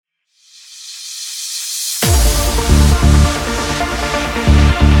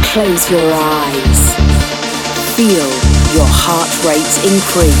Close your eyes. Feel your heart rate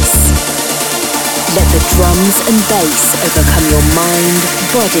increase. Let the drums and bass overcome your mind,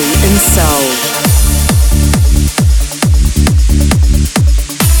 body and soul.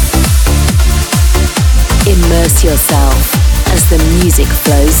 Immerse yourself as the music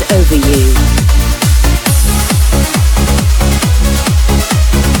flows over you.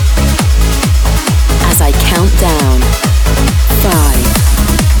 As I count down, 5,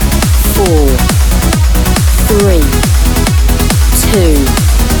 4, 3, 2,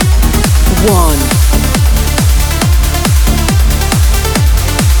 1.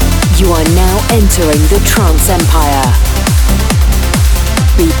 You are now entering the Trance Empire.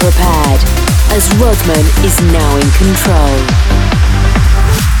 Be prepared, as Rodman is now in control.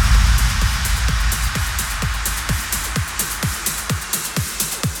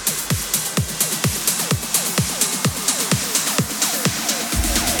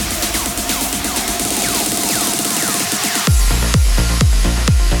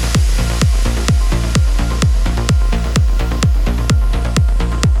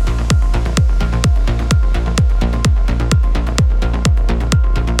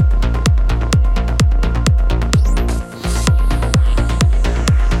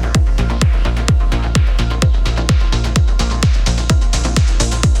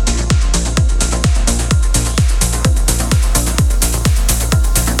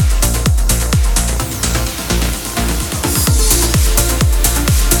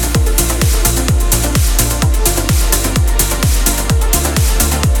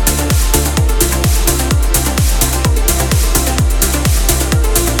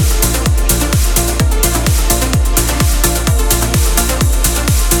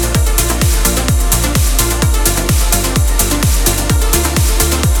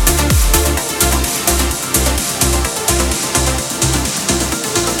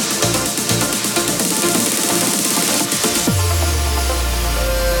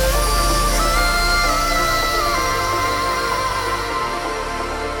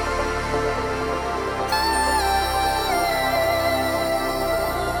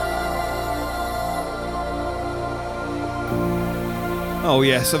 Oh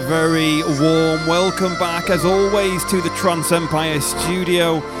yes, a very warm welcome back as always to the Trance Empire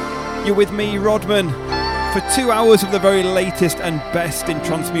studio. You're with me, Rodman, for 2 hours of the very latest and best in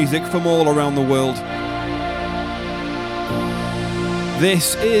trance music from all around the world.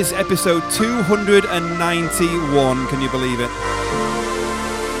 This is episode 291, can you believe it?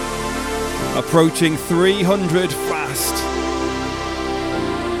 Approaching 300 fast.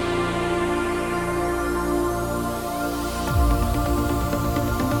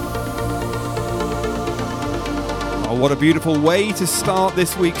 What a beautiful way to start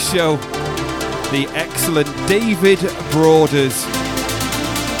this week's show. The excellent David Broaders.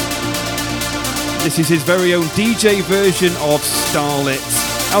 This is his very own DJ version of Starlit,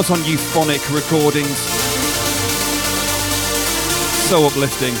 out on Euphonic Recordings. So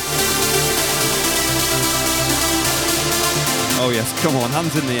uplifting. Oh yes, come on,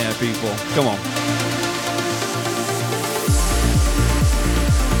 hands in the air, people. Come on.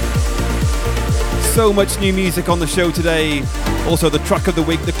 So much new music on the show today. Also the track of the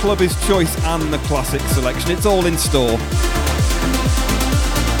week, the clubber's choice and the classic selection. It's all in store.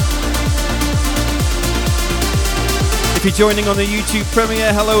 If you're joining on the YouTube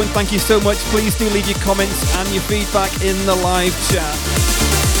premiere, hello and thank you so much. Please do leave your comments and your feedback in the live chat.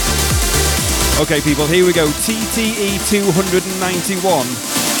 Okay people, here we go. TTE 291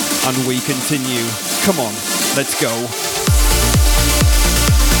 and we continue. Come on, let's go.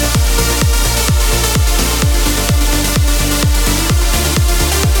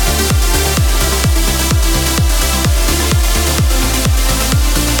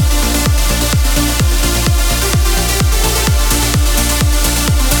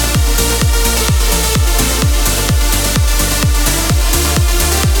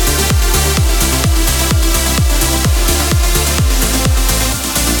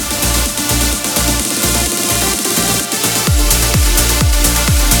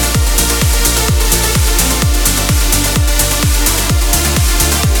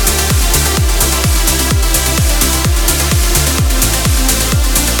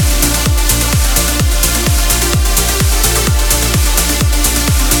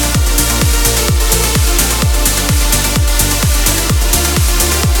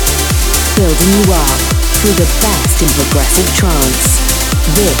 Building you up through the best in progressive trance.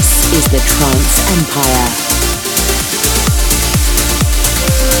 This is the Trance Empire.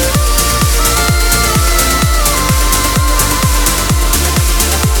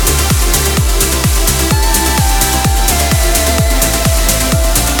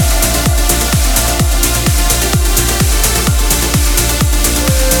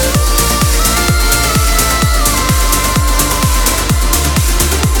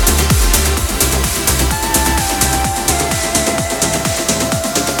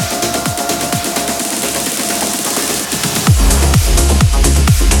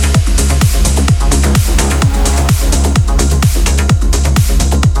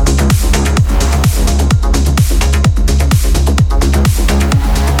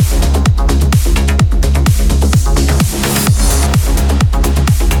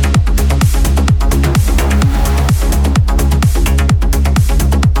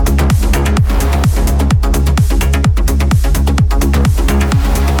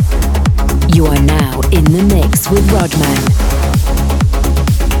 Rodman.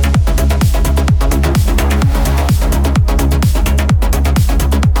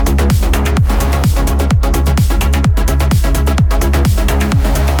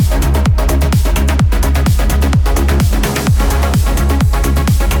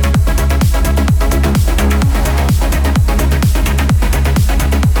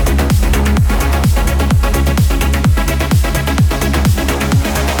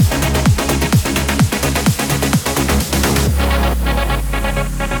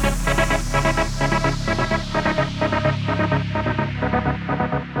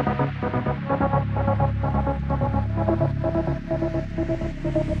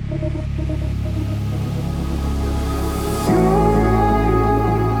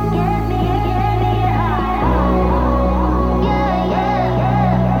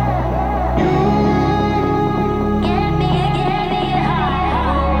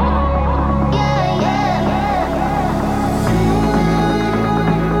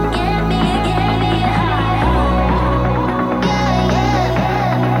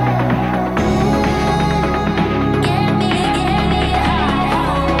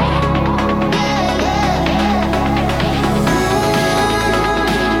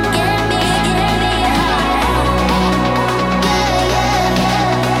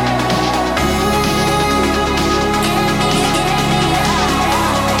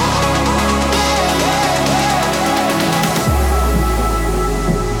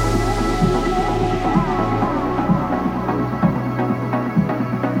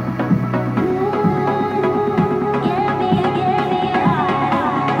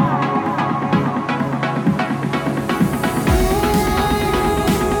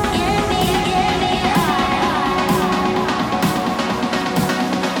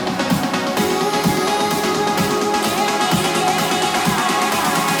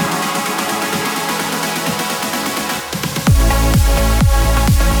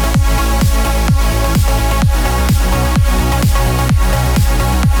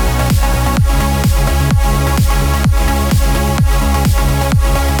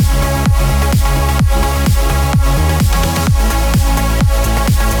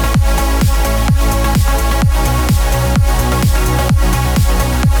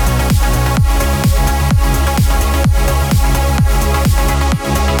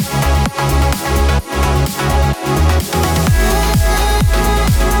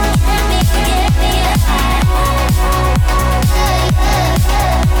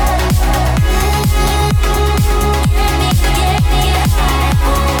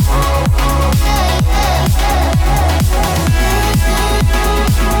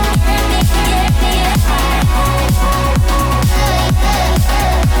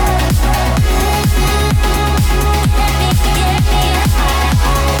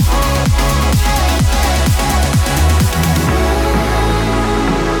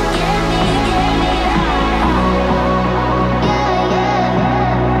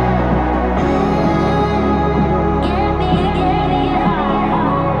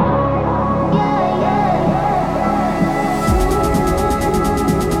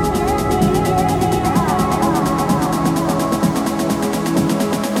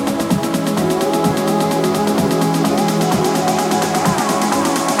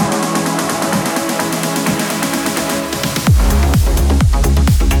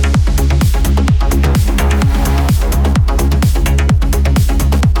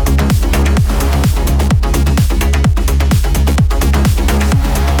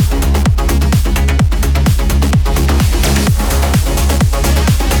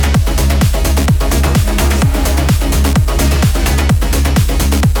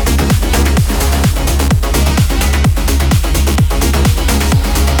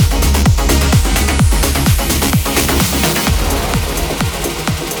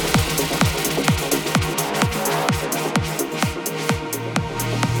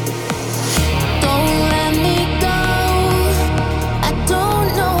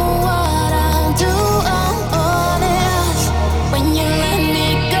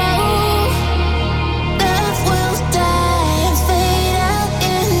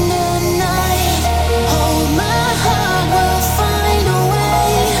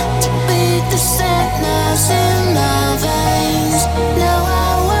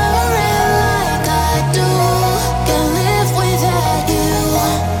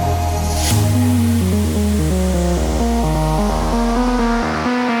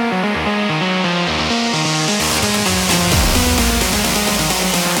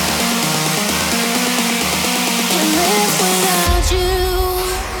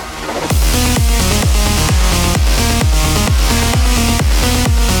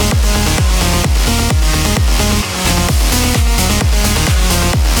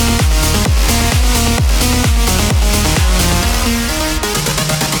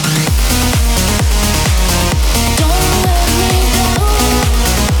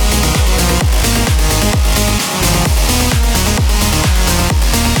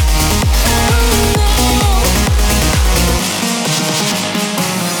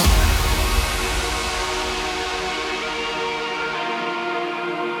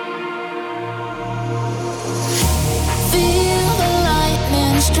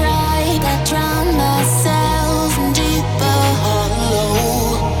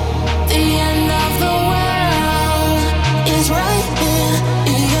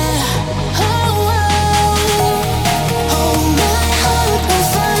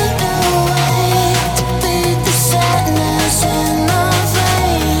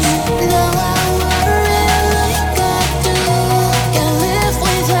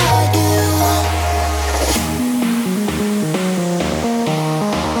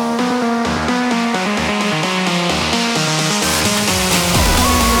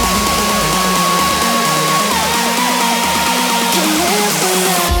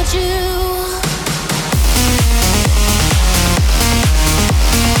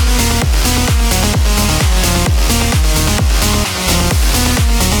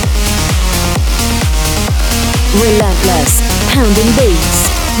 Relentless, pounding beats,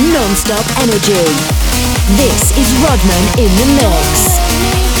 non-stop energy. This is Rodman in the mix.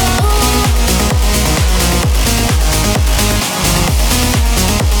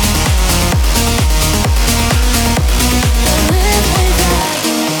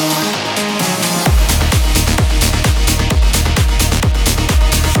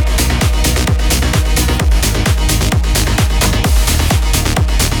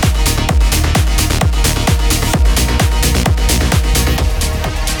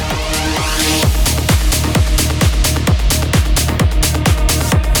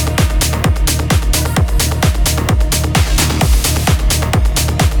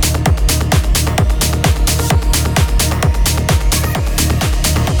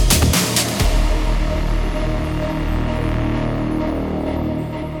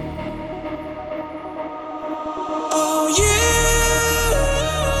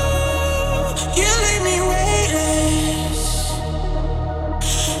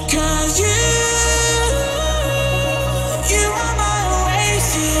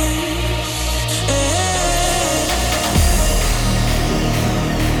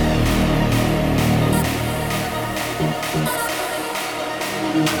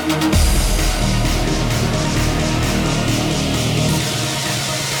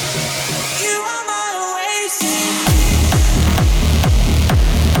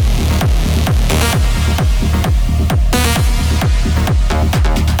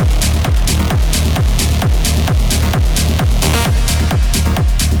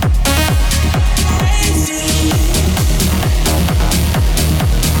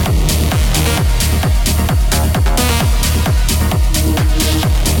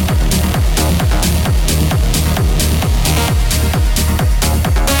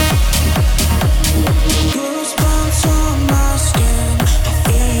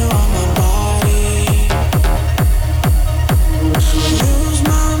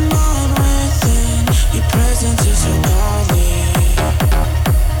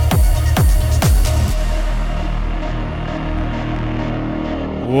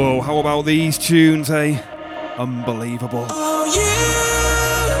 Whoa, how about these tunes, eh? Unbelievable.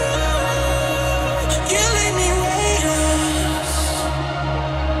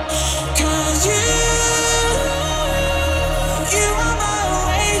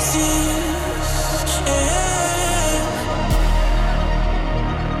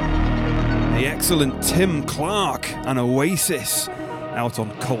 The excellent Tim Clark and Oasis out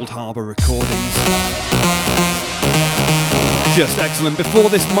on Cold Harbour Recordings. Just excellent. Before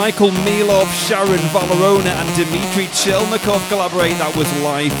this, Michael Milov, Sharon Valerona and Dmitry Chelnikov collaborate. That was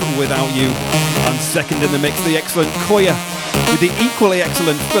Life Without You. And second in the mix, the excellent Koya with the equally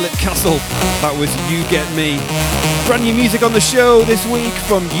excellent Philip Castle. That was You Get Me. Brand new music on the show this week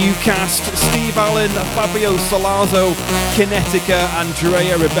from UCast, Steve Allen, Fabio Solazzo, Kinetica,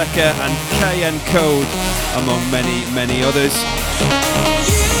 Andrea Rebecca and KN Code, among many, many others.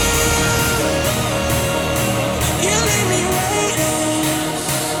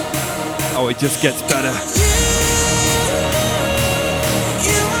 Oh, it just gets better.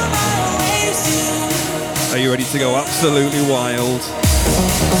 Are you ready to go absolutely wild?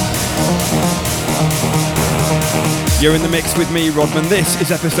 You're in the mix with me, Rodman. This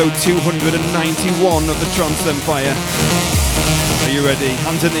is episode 291 of the Trance Empire. Are you ready?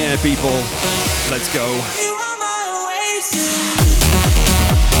 Hands in the air, people. Let's go.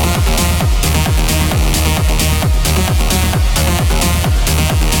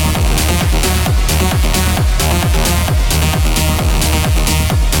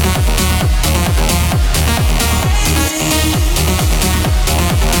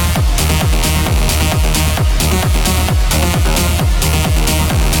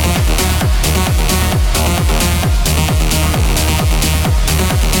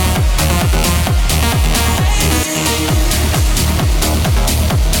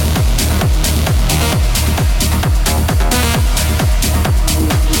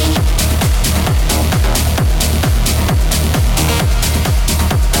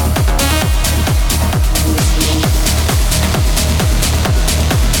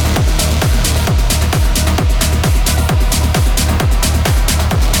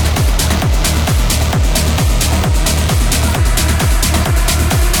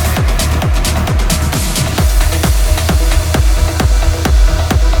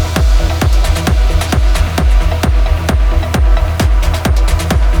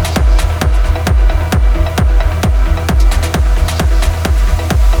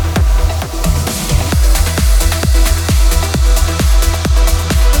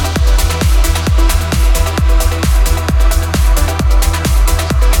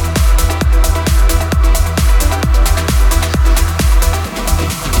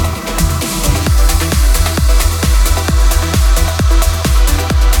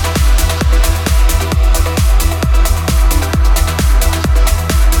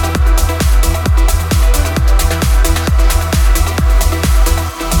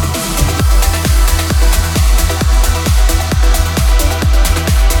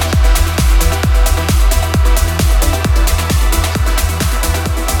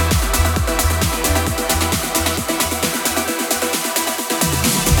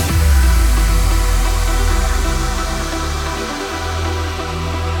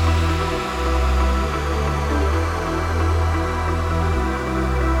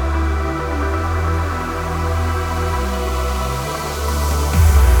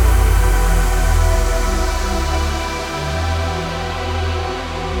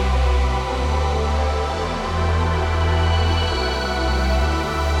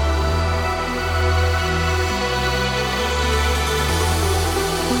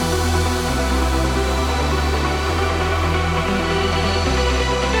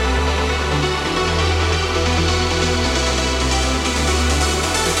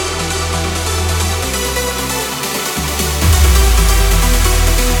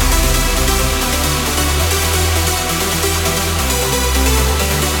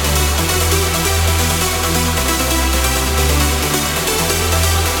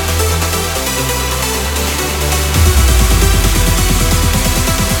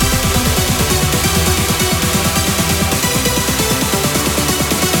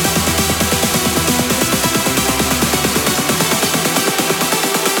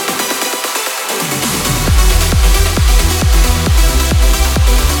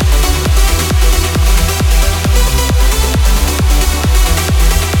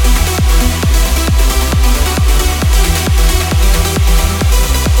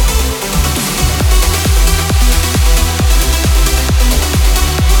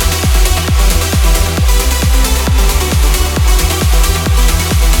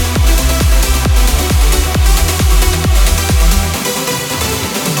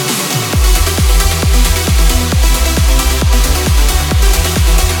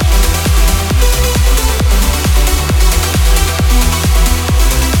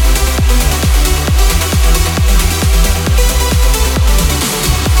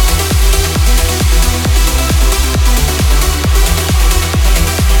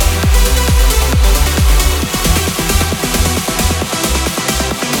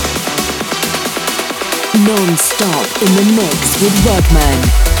 in the mix with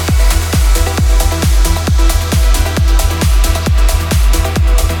Rodman.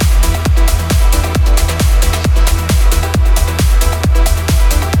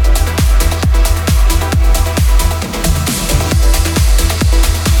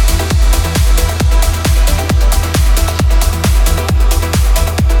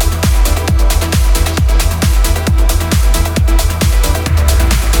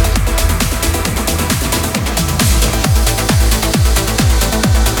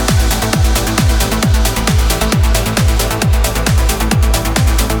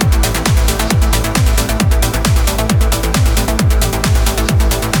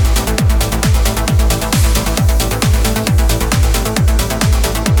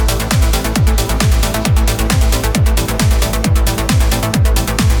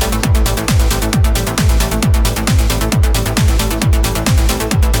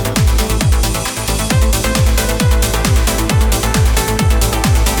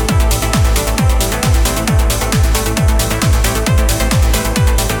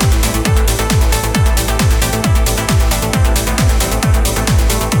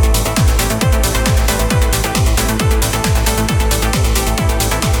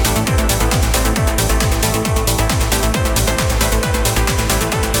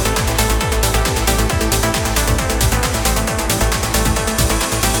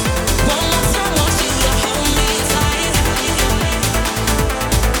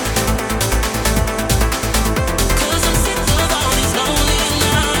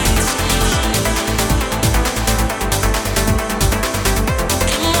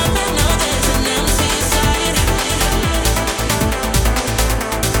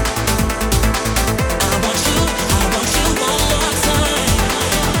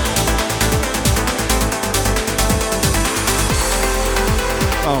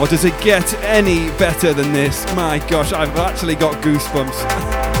 Oh, does it get any better than this? My gosh, I've actually got goosebumps.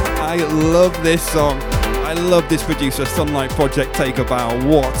 I love this song. I love this producer, Sunlight Project Take a Bow.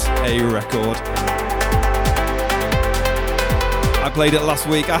 What a record. I played it last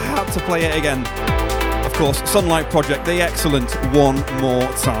week. I had to play it again. Of course, Sunlight Project, the excellent One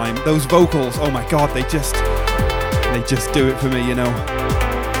More Time. Those vocals, oh my god, they just do it for me, you know.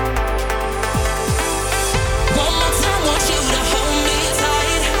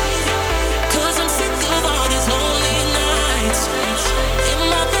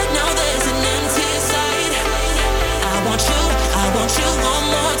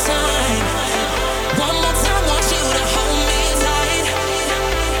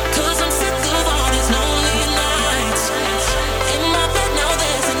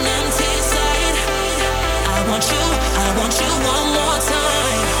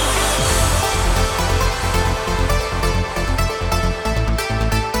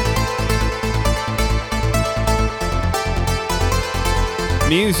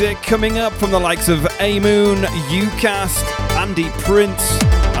 Music coming up from the likes of A-Moon, UCast, Andy Prince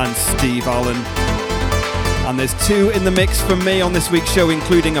and Steve Allen. And there's two in the mix from me on this week's show,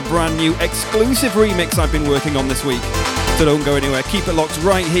 including a brand new exclusive remix I've been working on this week. So don't go anywhere, keep it locked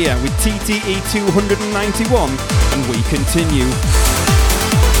right here with TTE 291 and we continue.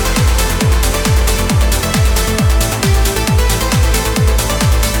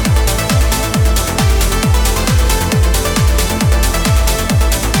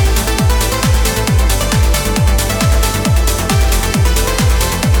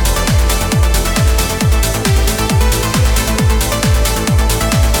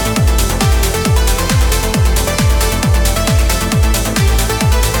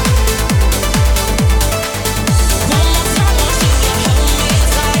 One more time, want you to hold me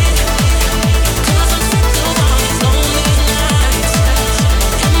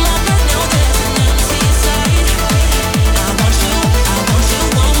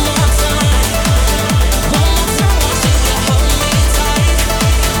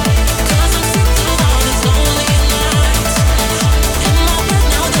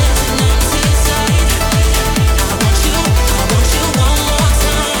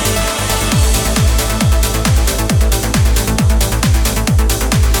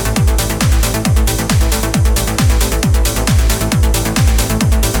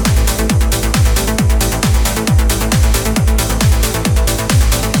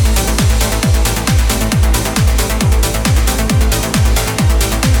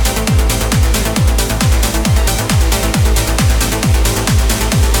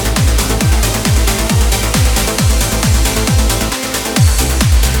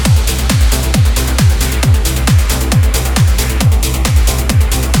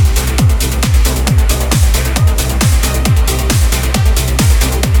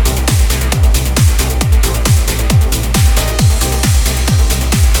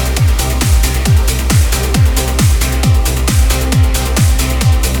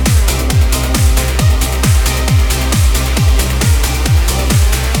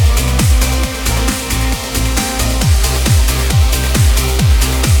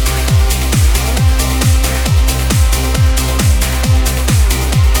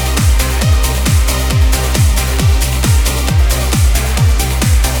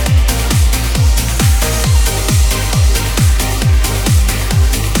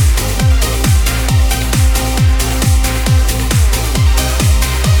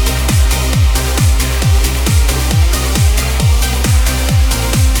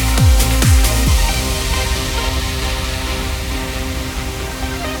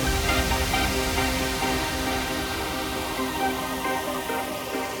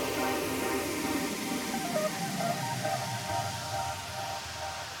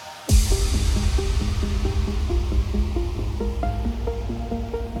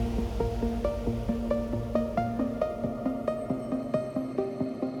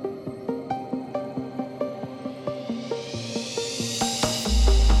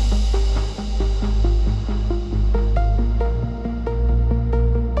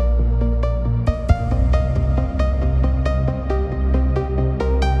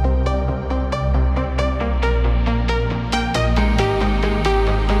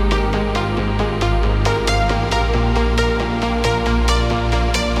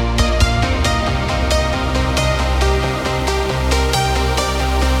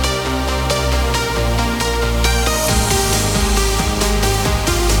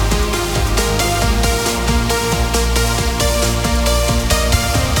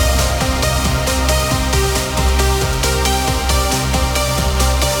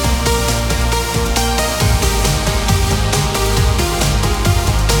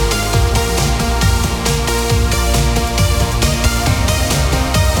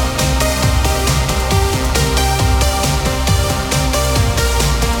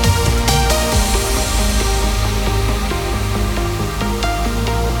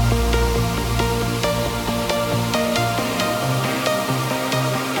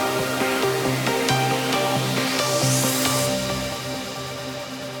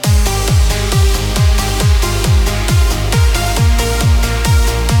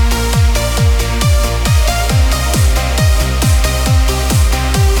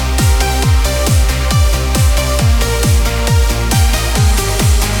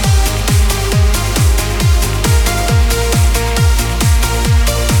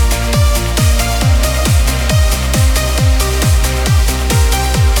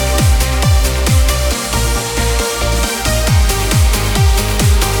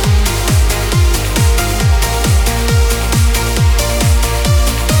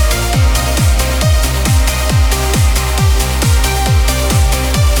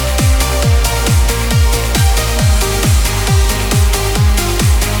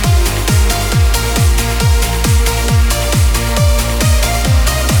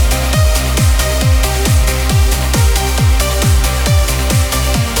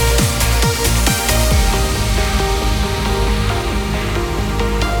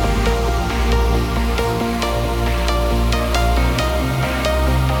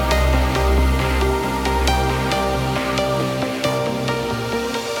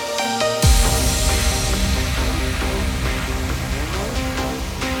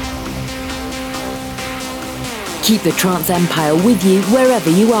Keep the Trance Empire with you wherever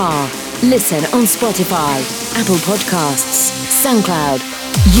you are. Listen on Spotify, Apple Podcasts, SoundCloud,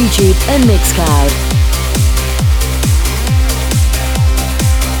 YouTube and Mixcloud.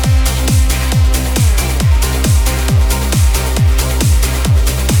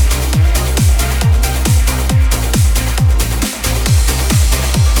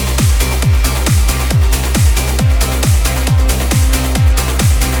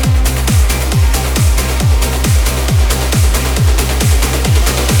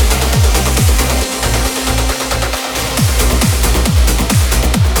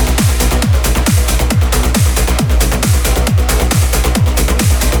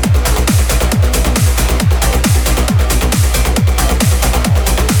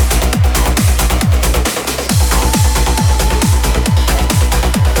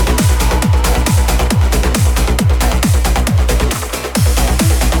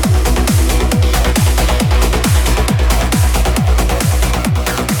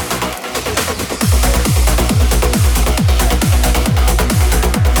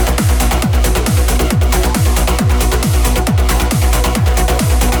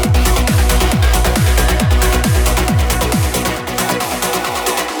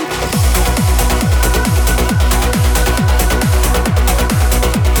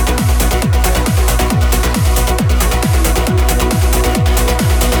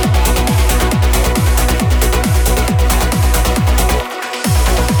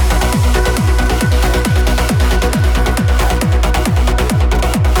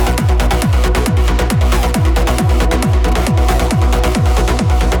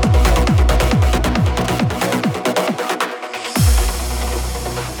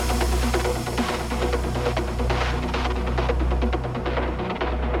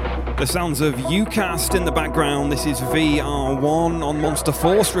 The sounds of UCast in the background. This is VR1 on Monster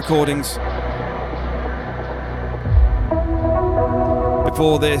Force recordings.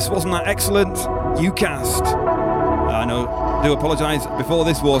 Before this, wasn't that excellent? UCast. I do apologise. Before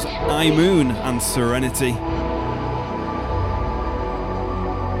this was iMoon and Serenity.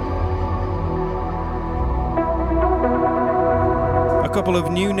 A couple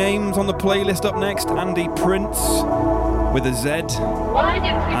of new names on the playlist up next. Andy Prince with a Z,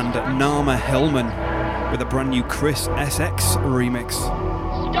 and Nama Hellman with a brand new Chris SX remix.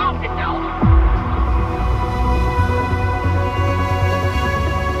 Stop it now!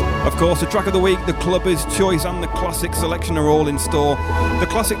 Of course, the track of the week, the Clubber's Choice and the Classic Selection are all in store. The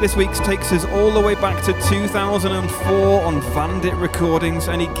Classic this week takes us all the way back to 2004 on Vandit recordings.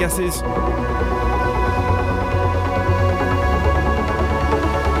 Any guesses?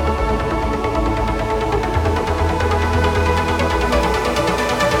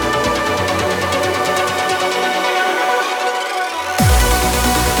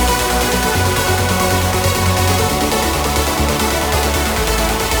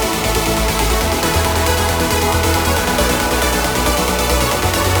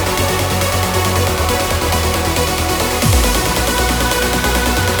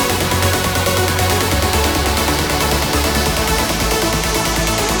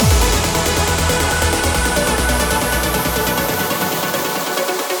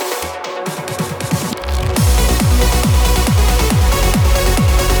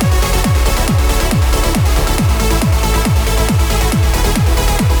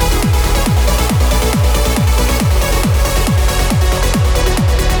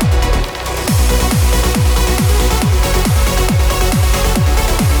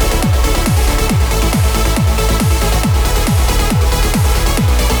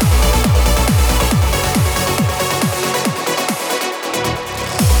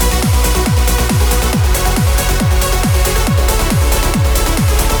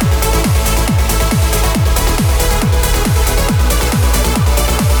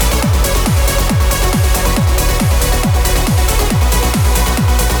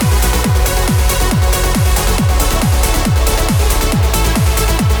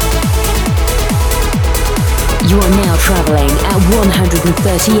 You are now traveling at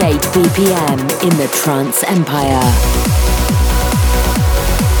 138 BPM in the Trance Empire.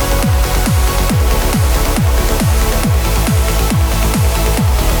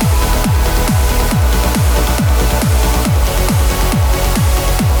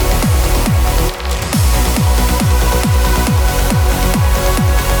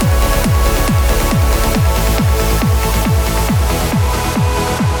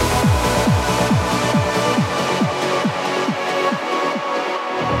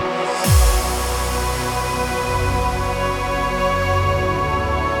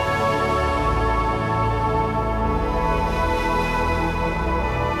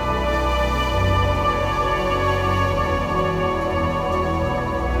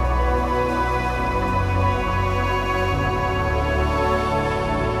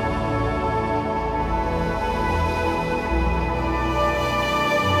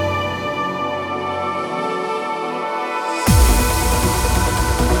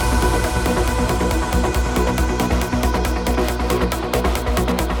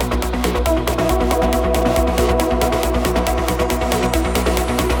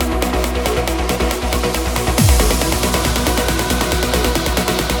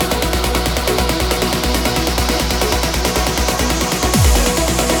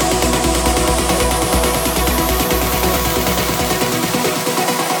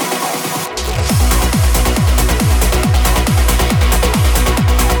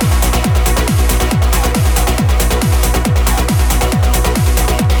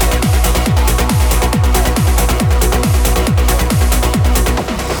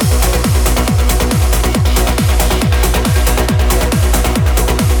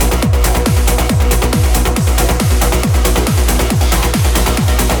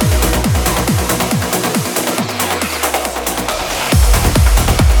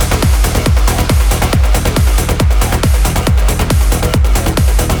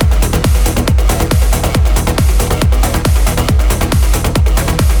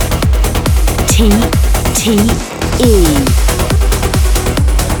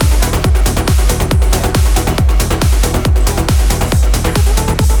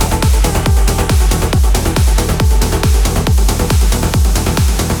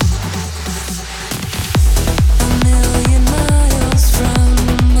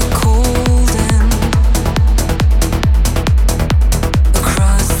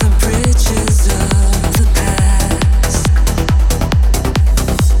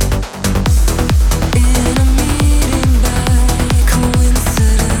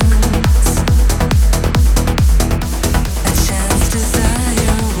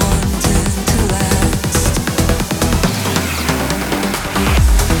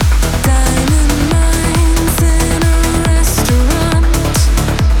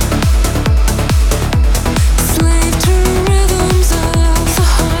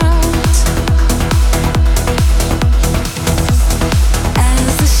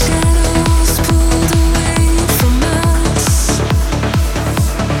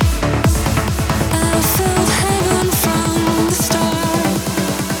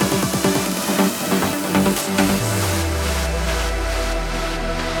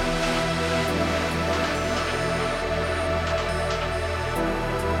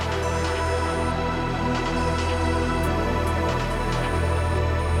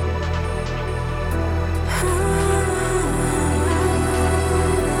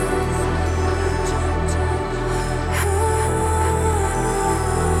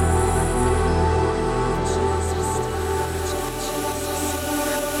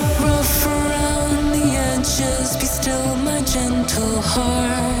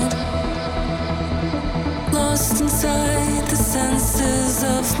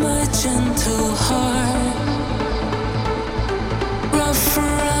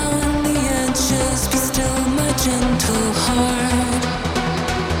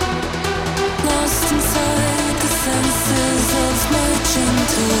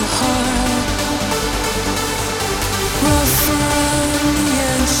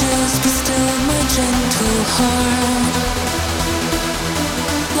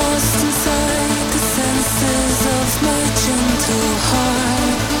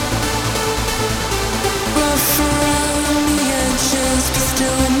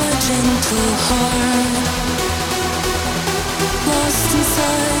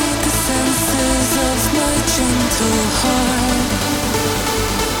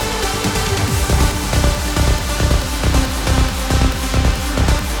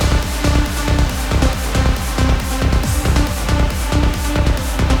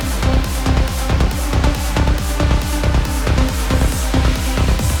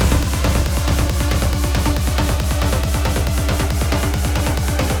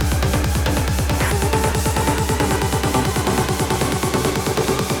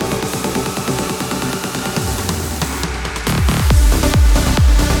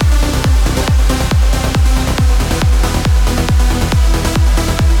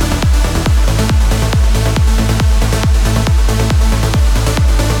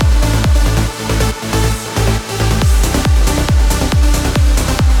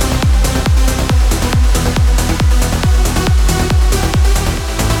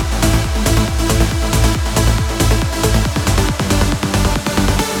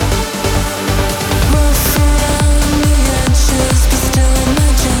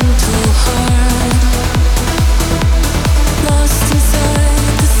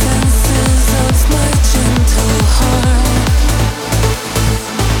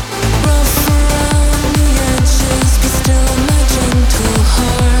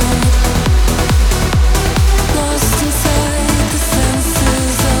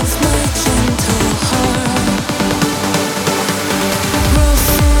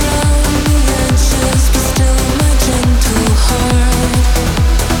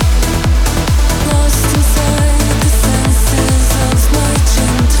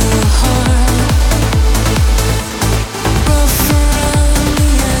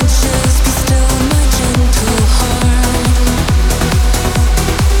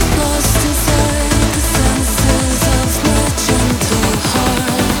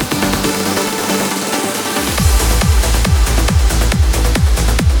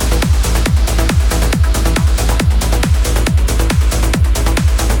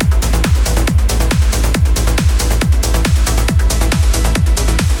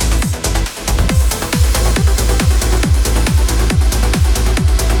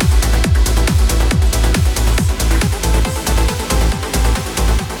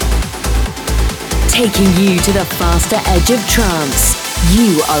 taking you to the faster edge of trance.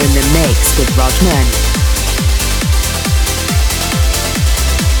 You are in the mix with Rodman.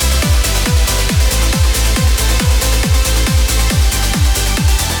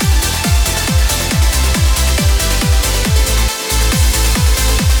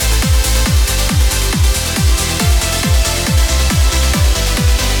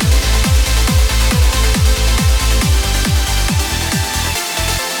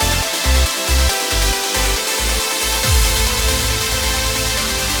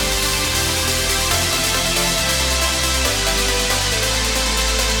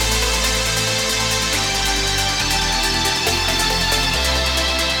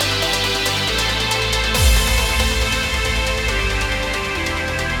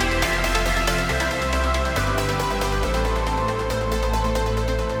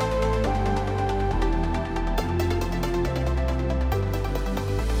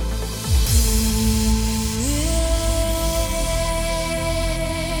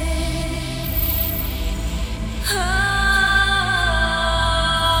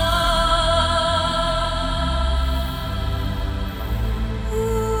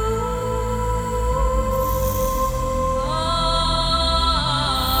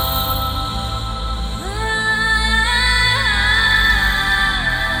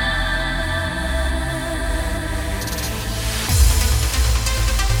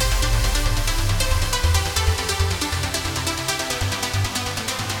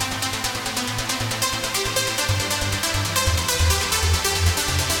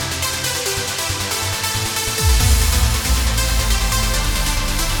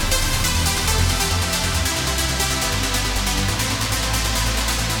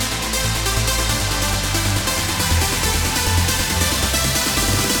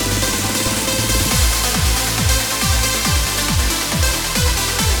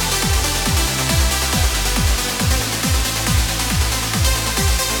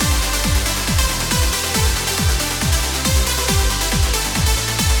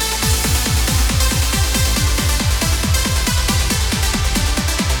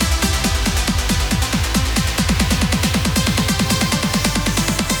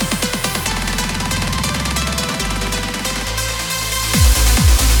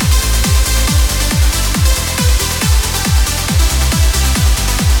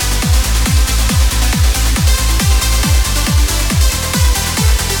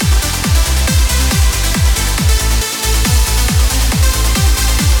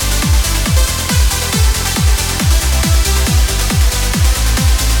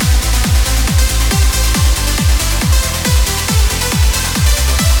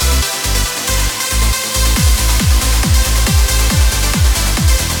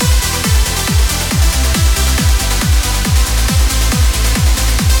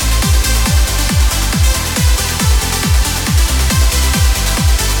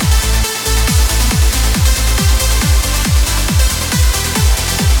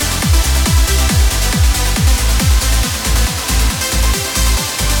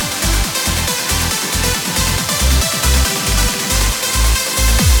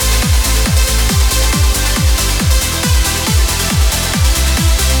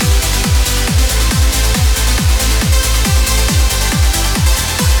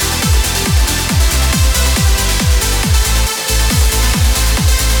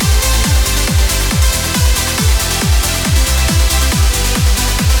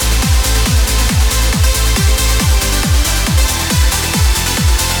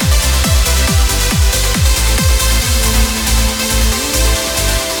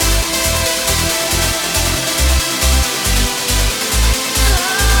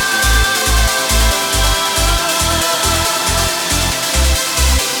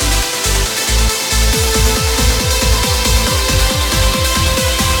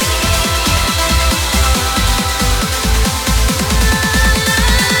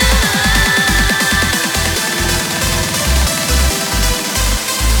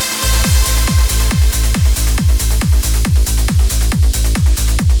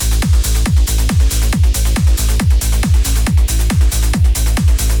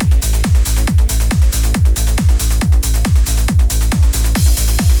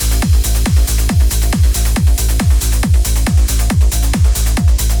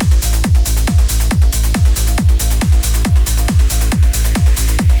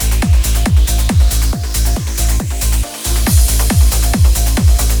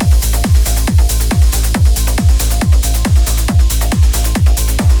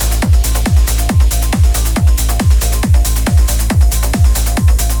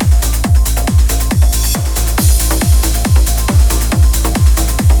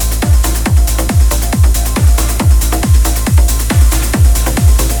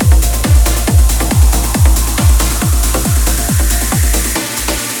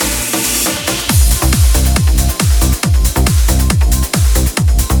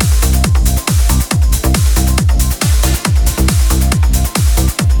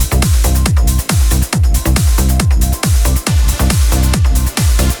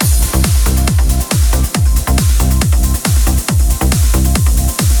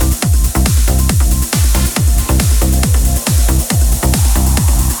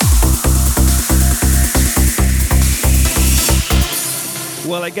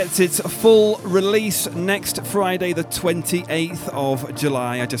 Well, it gets its full release next Friday, the 28th of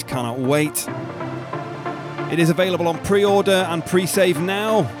July. I just cannot wait. It is available on pre-order and pre-save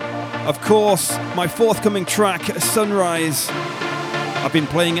now. Of course, my forthcoming track, Sunrise. I've been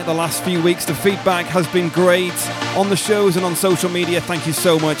playing it the last few weeks. The feedback has been great on the shows and on social media. Thank you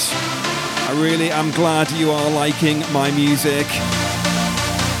so much. I really am glad you are liking my music.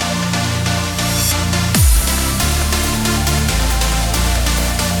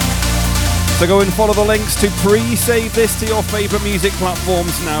 So go and follow the links to pre-save this to your favourite music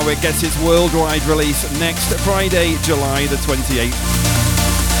platforms now. It gets its worldwide release next Friday, July the 28th.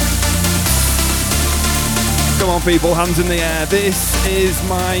 Come on people, hands in the air. This is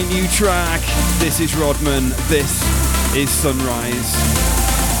my new track. This is Rodman. This is Sunrise.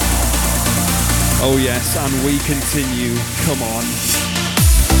 Oh yes, and we continue. Come on.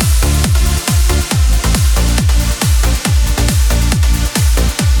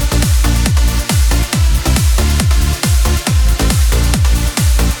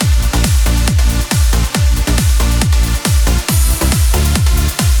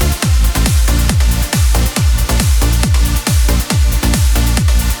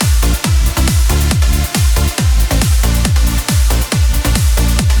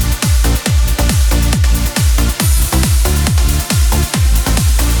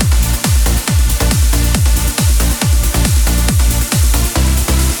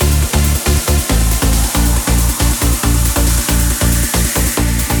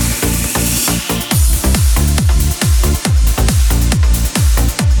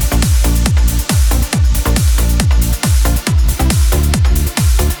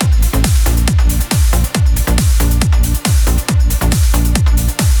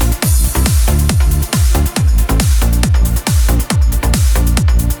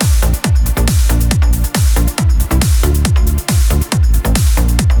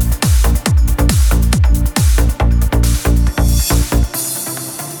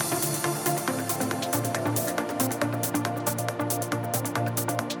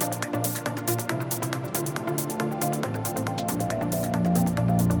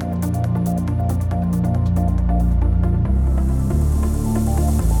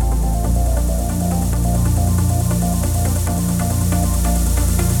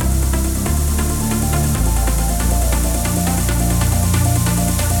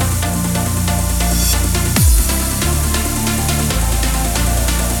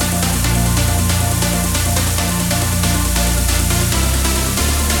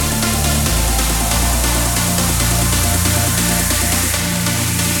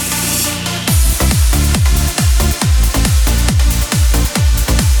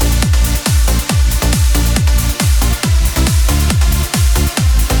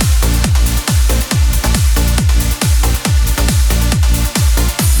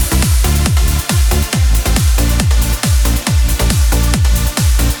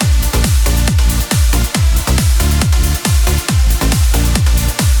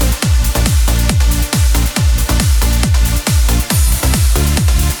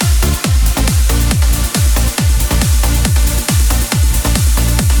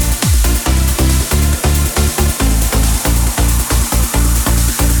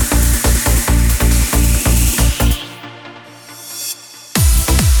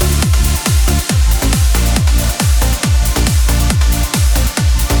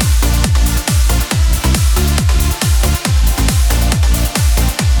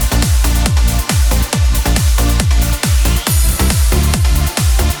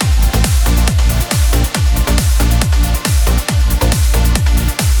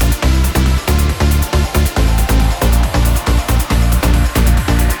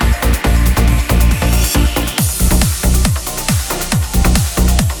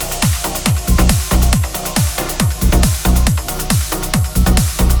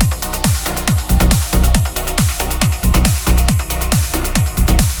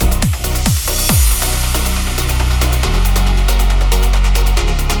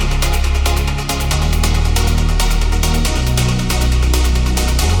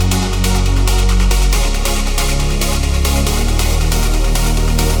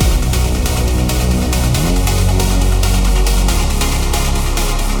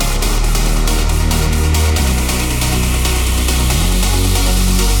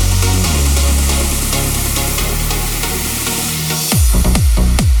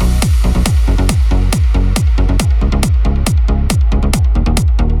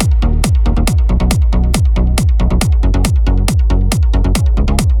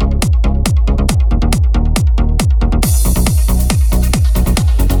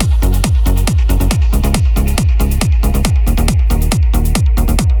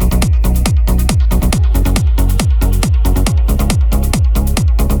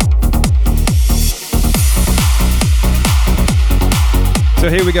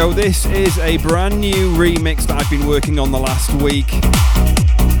 here we go. This is a brand new remix that I've been working on the last week.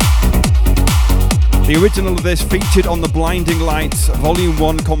 The original of this featured on the Blinding Lights Volume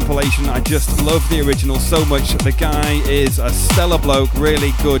 1 compilation. I just love the original so much. The guy is a stellar bloke,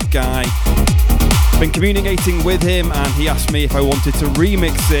 really good guy. Been communicating with him and he asked me if I wanted to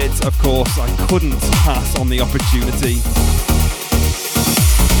remix it. Of course, I couldn't pass on the opportunity.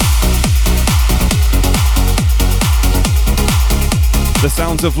 The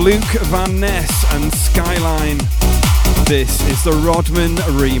sounds of Luke Van Ness and Skyline. This is the Rodman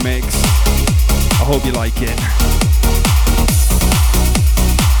remix. I hope you like it.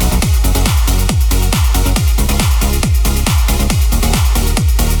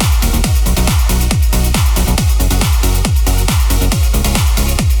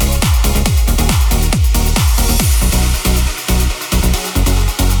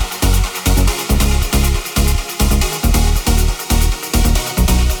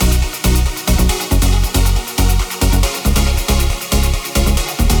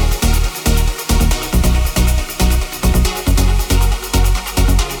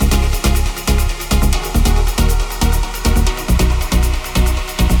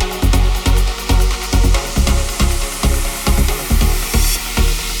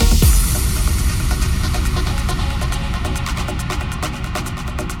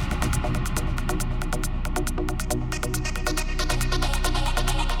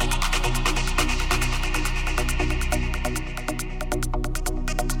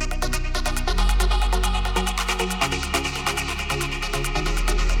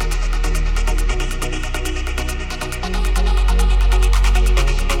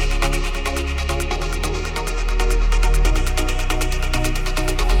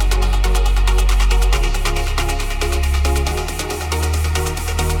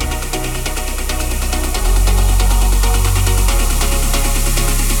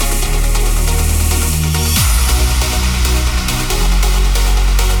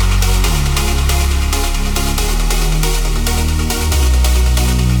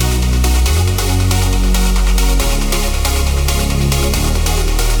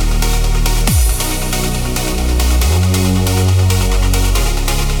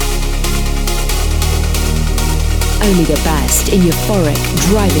 Only the best in euphoric,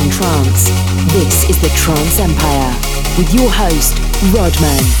 driving trance. This is the Trance Empire with your host,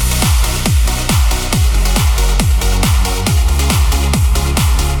 Rodman.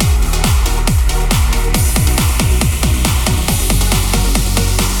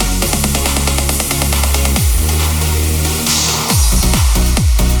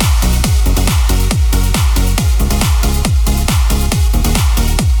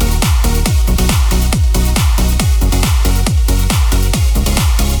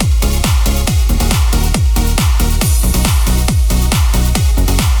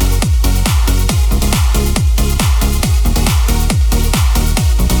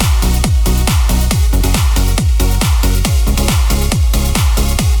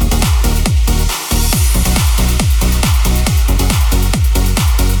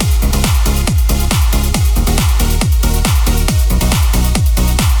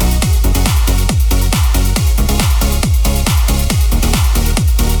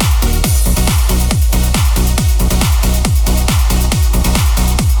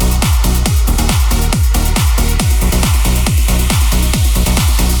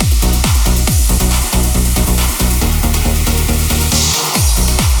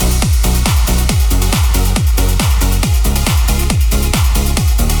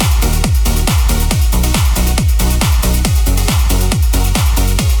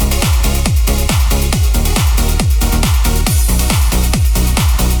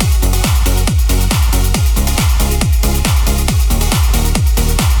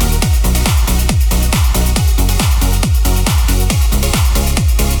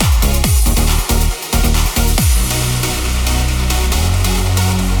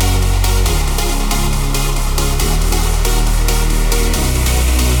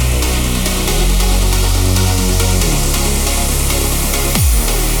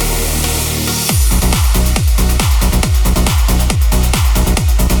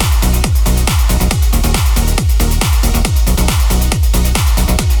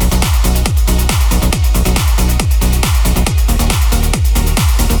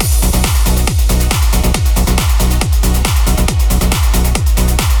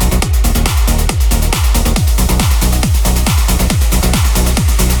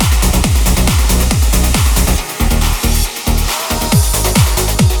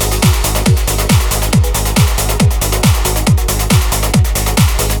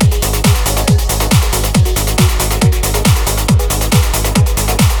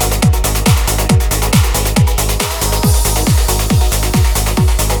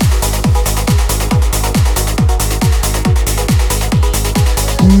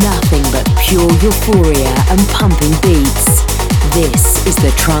 pure euphoria and pumping beats. This is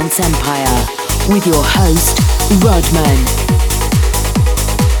the Trance Empire with your host, Rodman.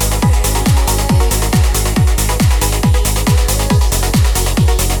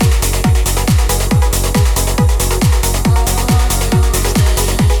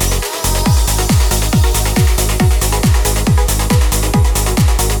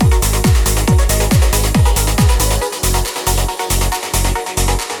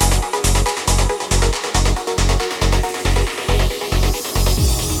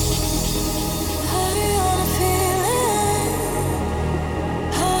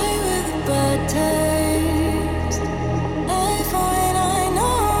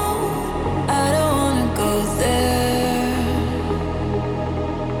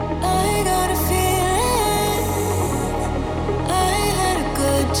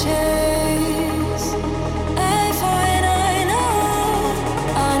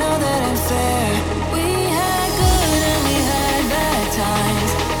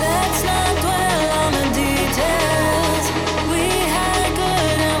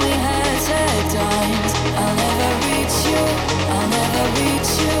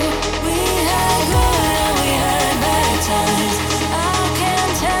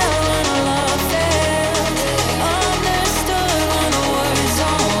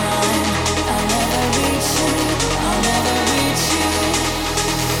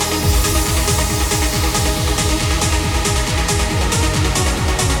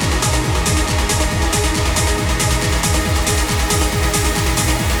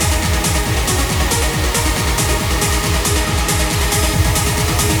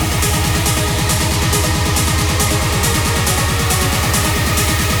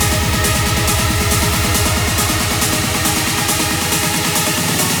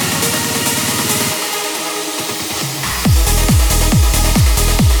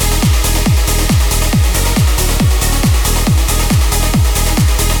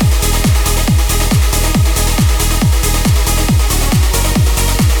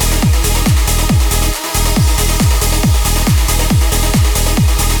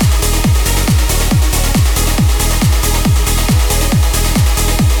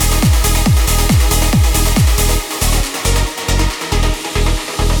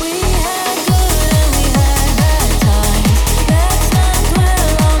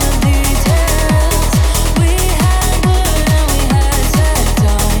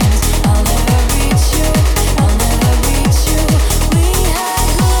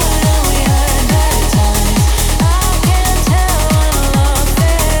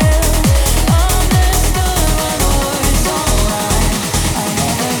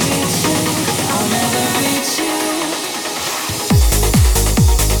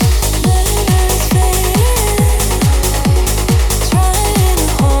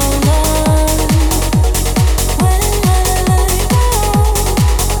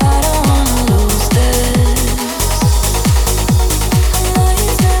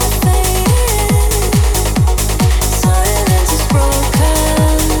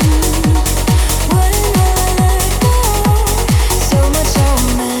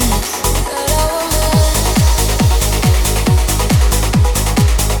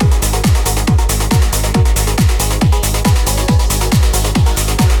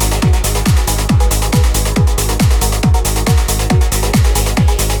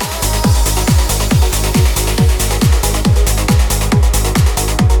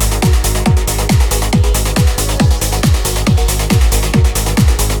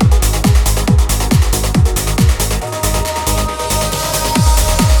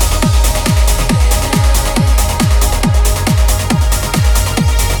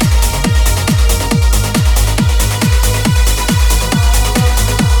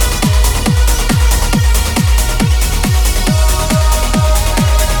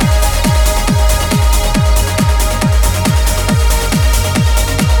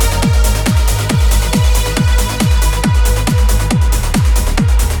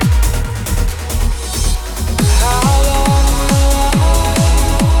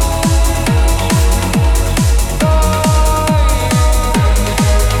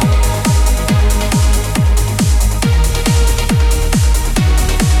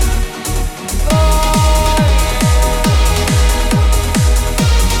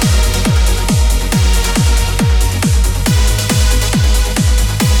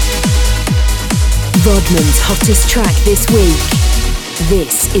 Rodman's hottest track this week.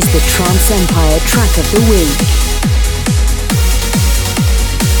 This is the Trance Empire track of the week.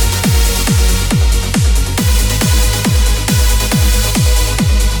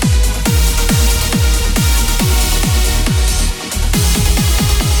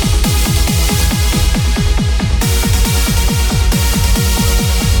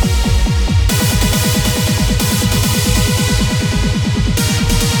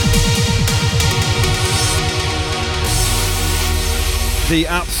 The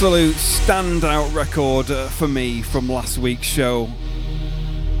absolute standout record for me from last week's show.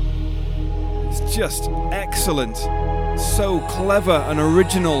 It's just excellent. So clever and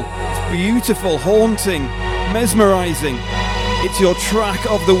original. It's beautiful, haunting, mesmerising. It's your track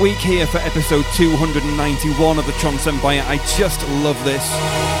of the week here for episode 291 of the Trance Empire. I just love this.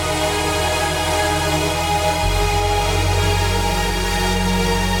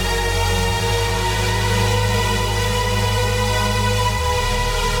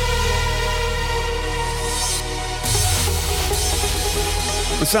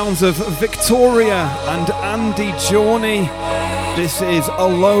 The sounds of Victoria and Andy Journey. This is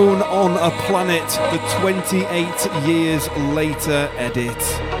Alone on a Planet, the 28 years later edit.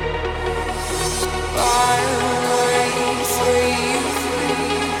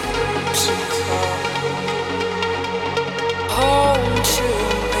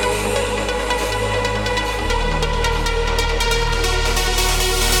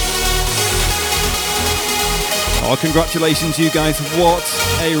 Oh, congratulations, you guys. What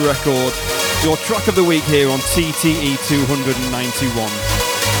a record. Your track of the week here on TTE 291.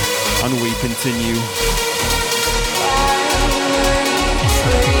 And we continue.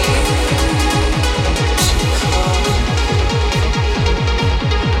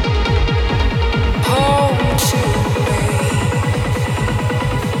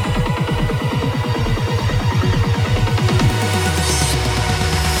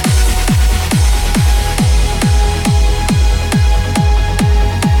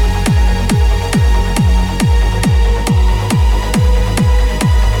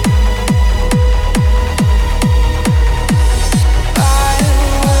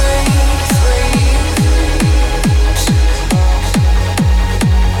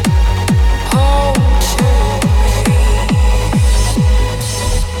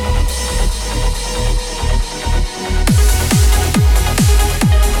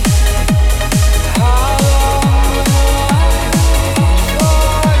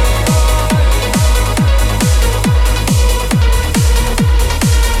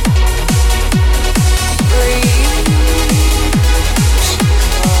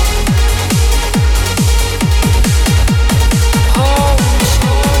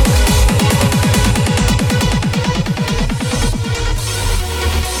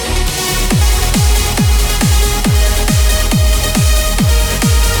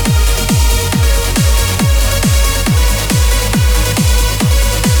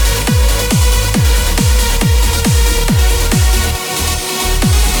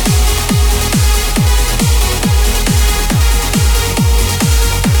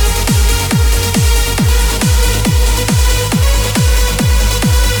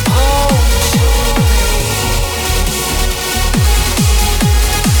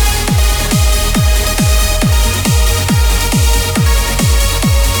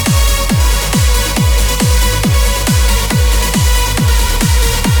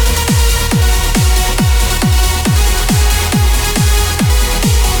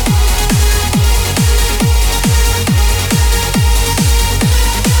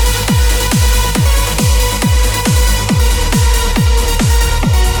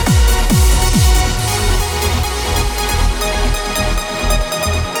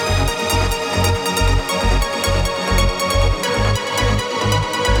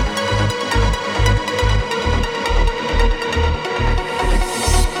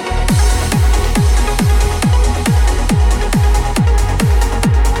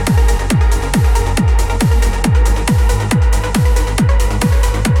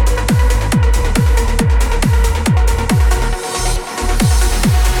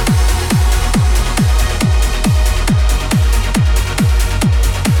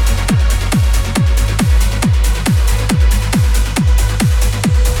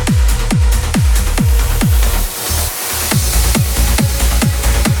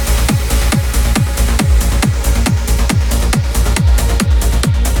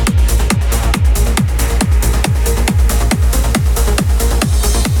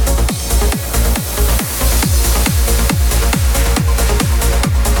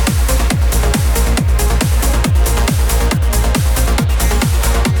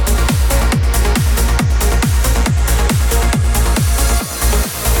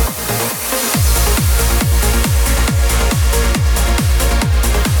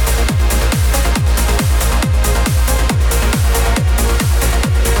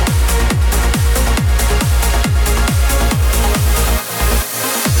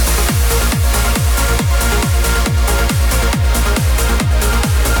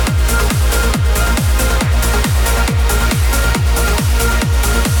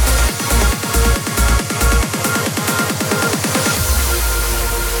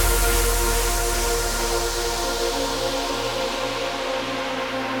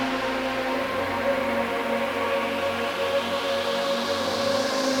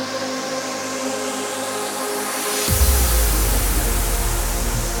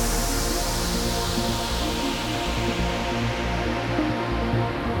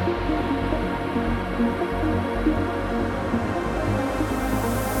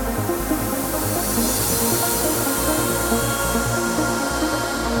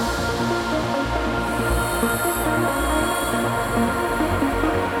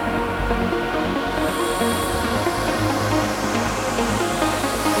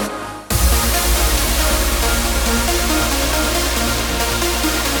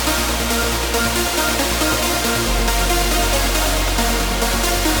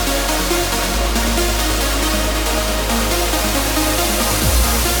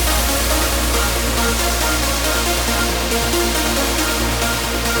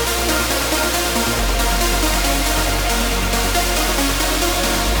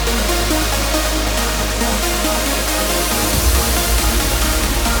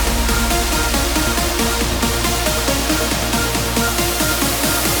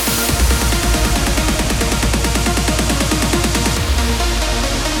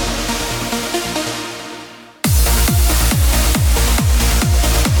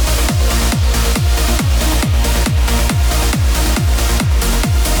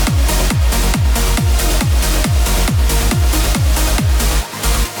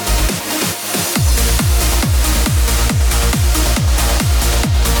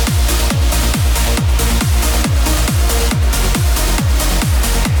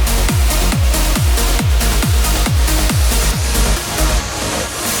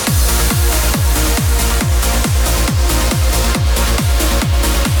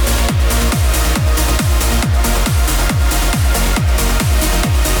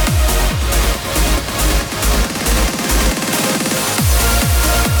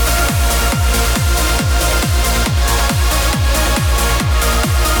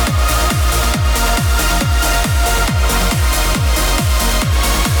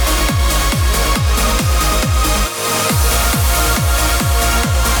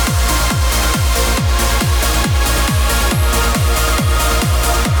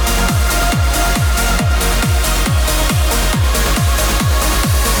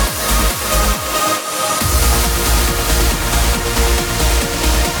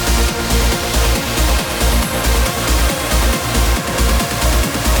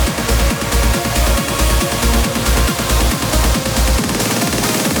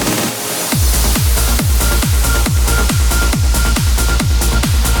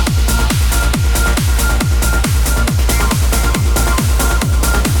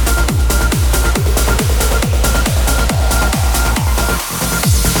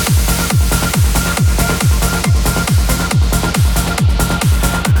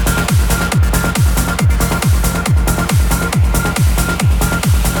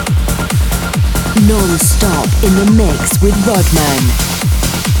 Non-stop in the mix with Rodman.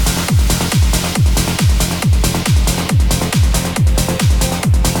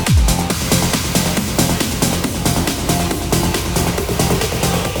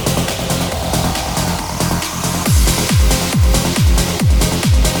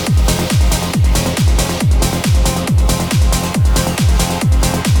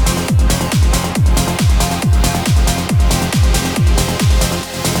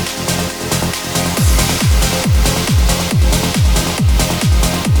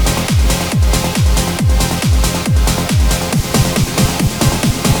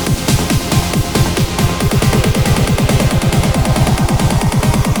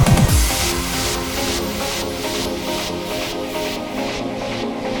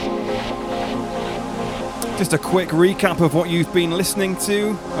 Just a quick recap of what you've been listening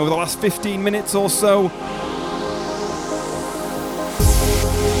to over the last 15 minutes or so.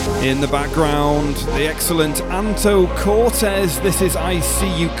 In the background, the excellent Anto Cortez. This is I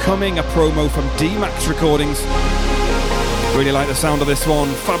See You Coming, a promo from D-Max Recordings. Really like the sound of this one.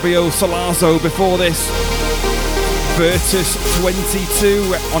 Fabio Salazzo before this. Virtus 22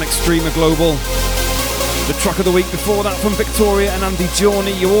 on Extrema Global. The track of the week before that from Victoria and Andy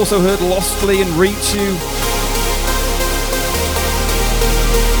Journey. You also heard Lostly and Reach You.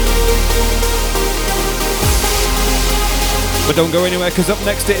 But don't go anywhere, because up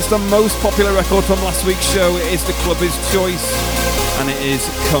next it's the most popular record from last week's show. It is the Clubber's Choice, and it is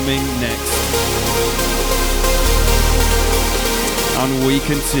coming next. And we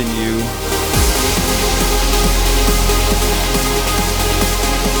continue.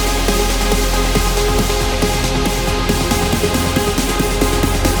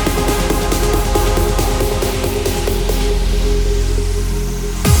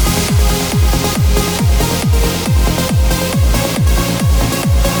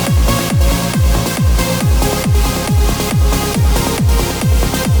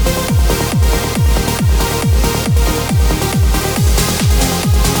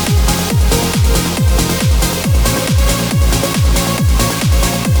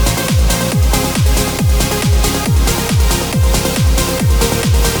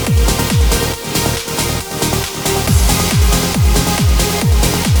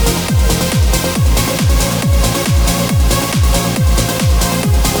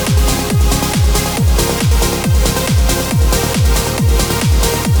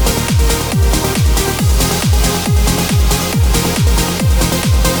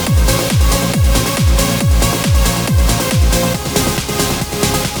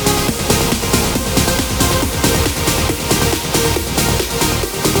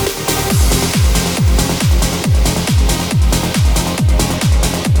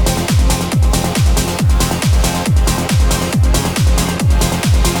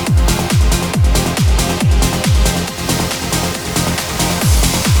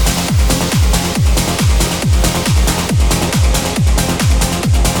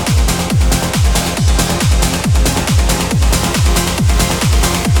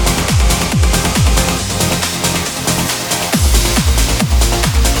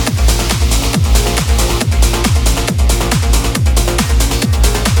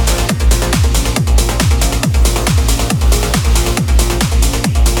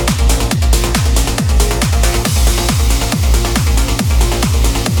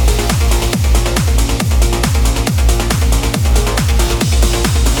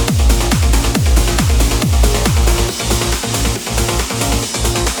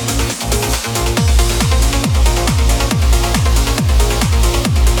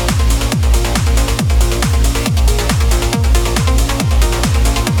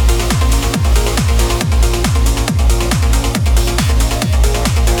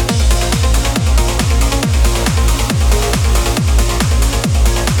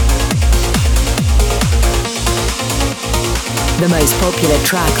 The most popular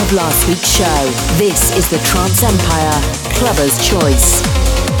track of last week's show. This is the Trance Empire Clubber's Choice.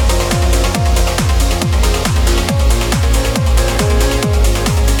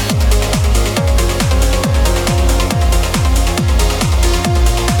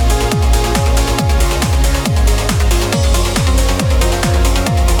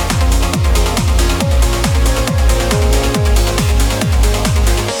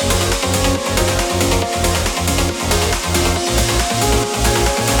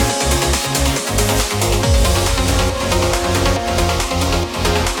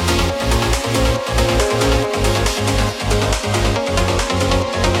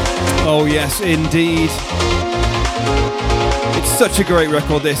 Oh yes, indeed. It's such a great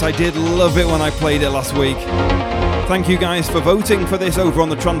record, this. I did love it when I played it last week. Thank you guys for voting for this over on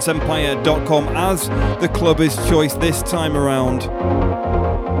the TranceEmpire.com as the clubber's choice this time around.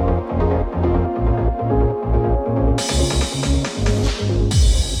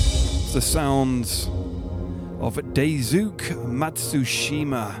 It's the sounds of Daisuke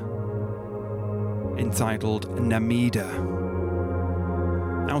Matsushima, entitled Namida,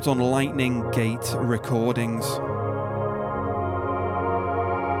 out on Lightning Gate Recordings.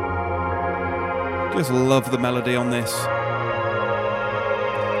 Just love the melody on this.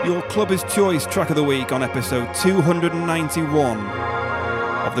 Your Clubber's Choice track of the week on episode 291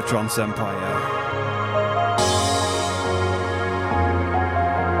 of the Trance Empire.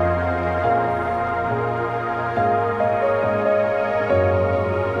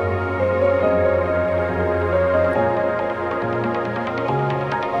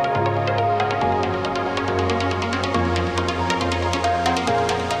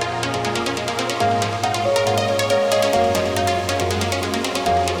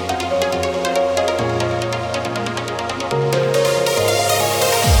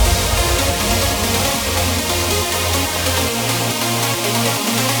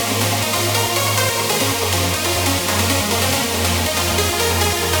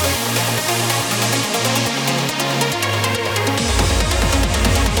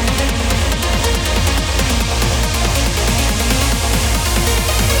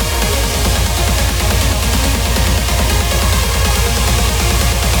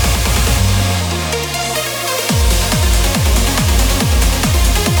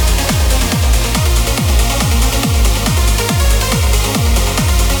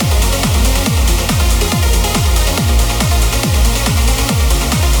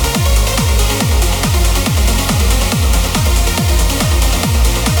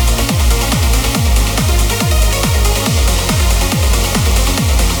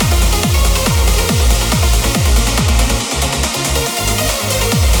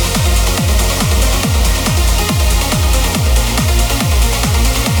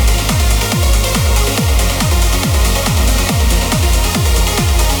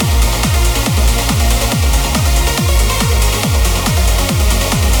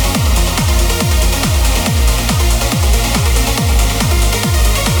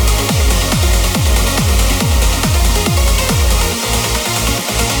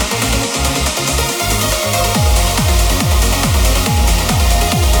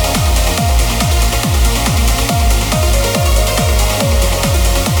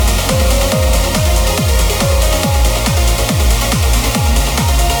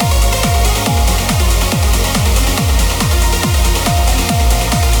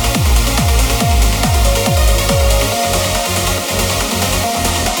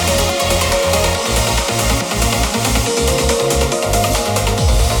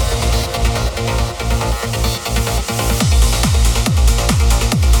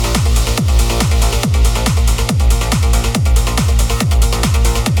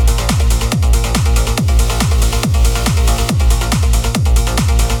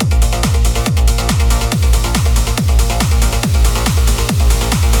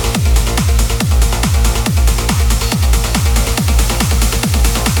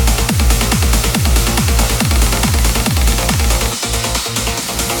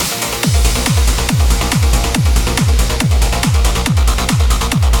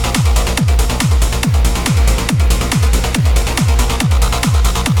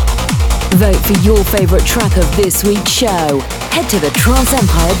 Vote for your favourite track of this week's show. Head to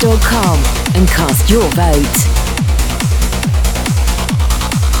TranceEmpire.com and cast your vote.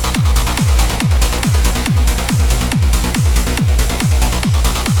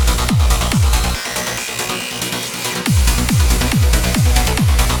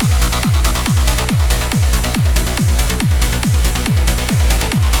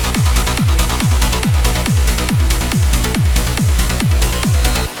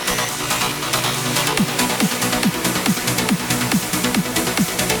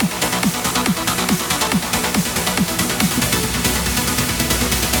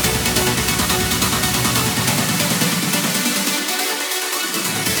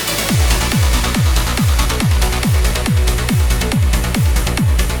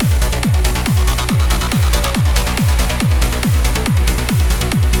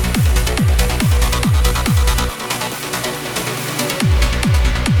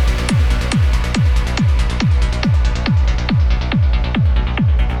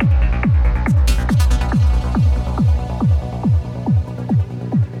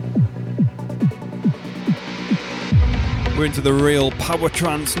 We're into the real power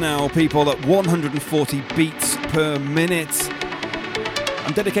trance now, people, at 140 beats per minute.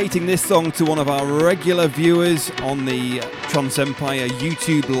 I'm dedicating this song to one of our regular viewers on the Trance Empire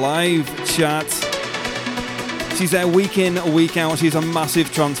YouTube live chat. She's there week in, week out. She's a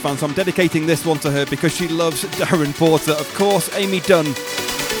massive trance fan, so I'm dedicating this one to her because she loves Darren Porter. Of course, Amy Dunn.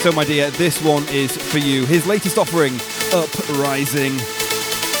 So, my dear, this one is for you. His latest offering, Uprising.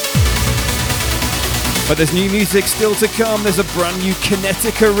 But there's new music still to come. There's a brand new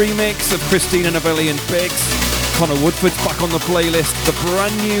Kinetica remix of Christina Novelli and Biggs. Connor Woodford's back on the playlist. The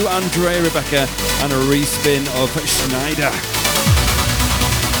brand new Andrea Rebecca and a respin of Schneider.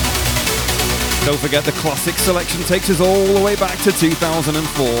 Don't forget the classic selection takes us all the way back to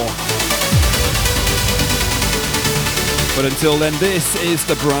 2004. But until then, this is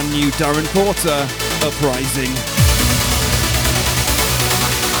the brand new Darren Porter, Uprising.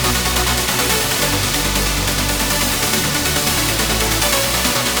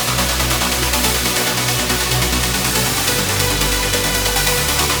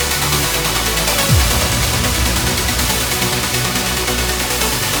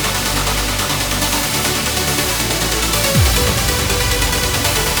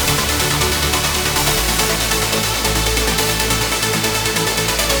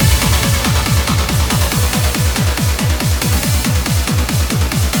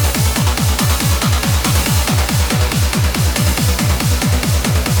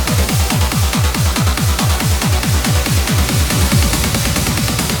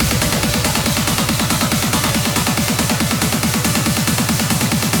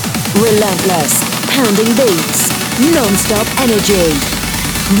 Relentless, pounding beats, non-stop energy.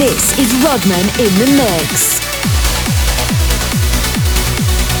 This is Rodman in the mix.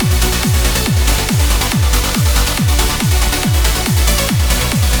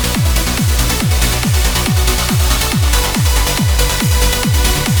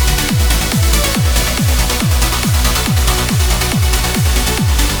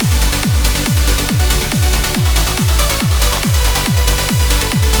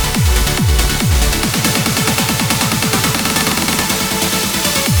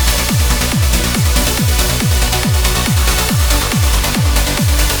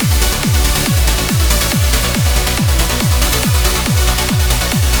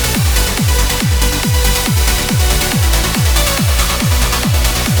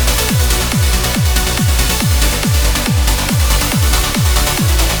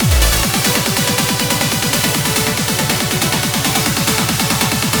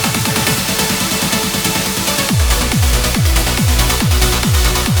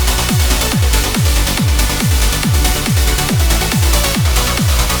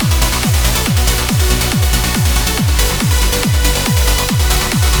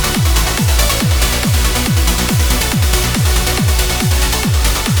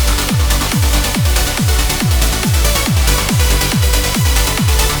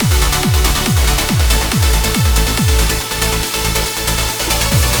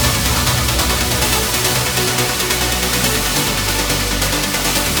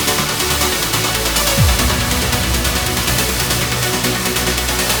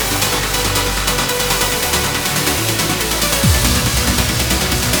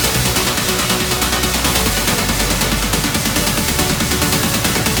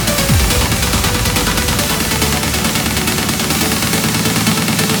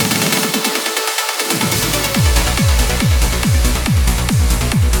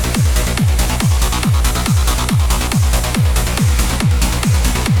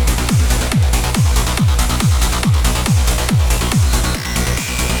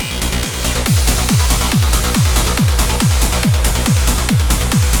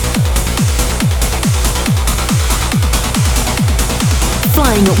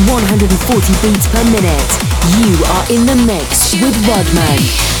 Flying at 140 beats per minute, you are in the mix with Rodman.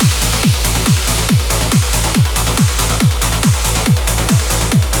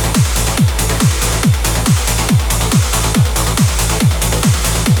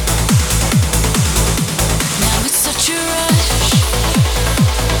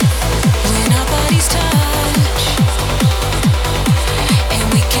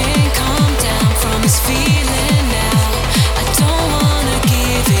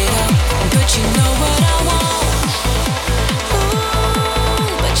 You know what I want,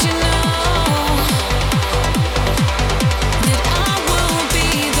 ooh, but you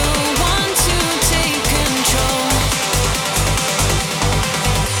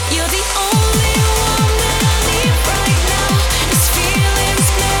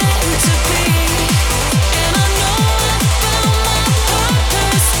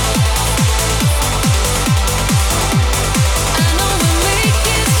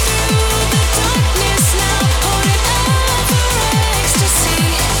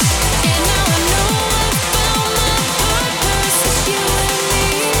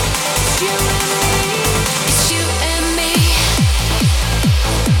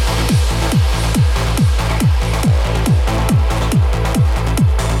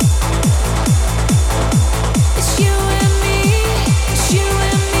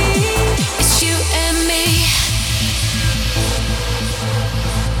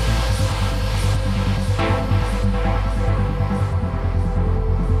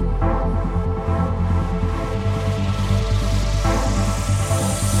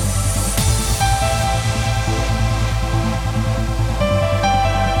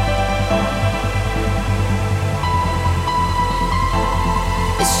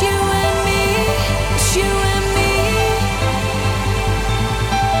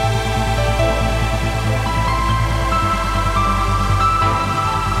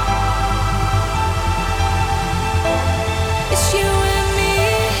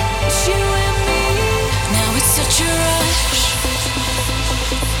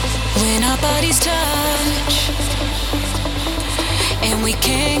our bodies touch, and we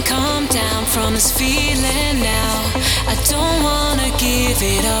can't come down from this feeling now. I don't wanna give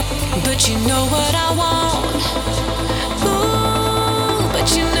it up, but you know what I want. Ooh,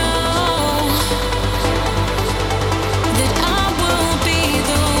 but you know that I will be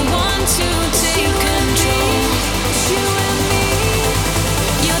the one to take control. You and me,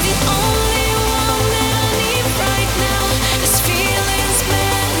 you're the only one that I need right now. This feeling's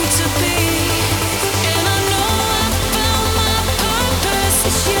meant to be, and I know I found my purpose.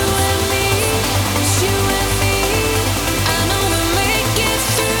 It's you and me, it's you and me. I know we'll make it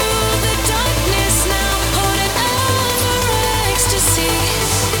through the darkness now, holding out for ecstasy.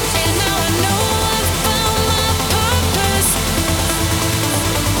 And now I know I found my purpose.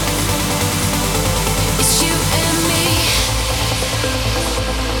 It's you and me.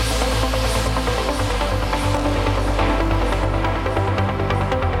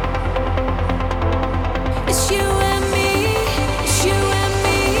 It's you and me. It's you and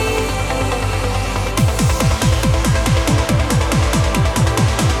me.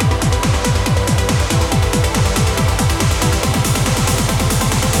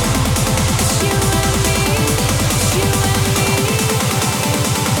 It's you and me. It's you and me.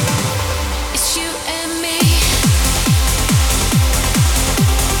 It's you and me.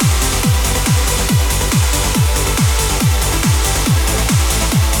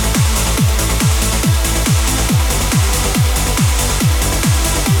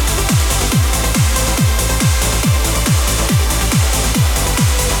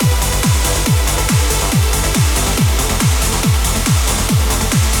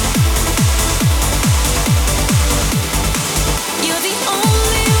 You're the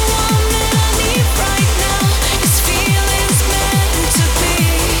only one that I need right now. This feeling's meant to be,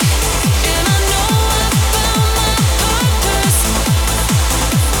 and I know I found my purpose.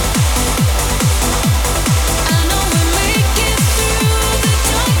 I know we'll make it through the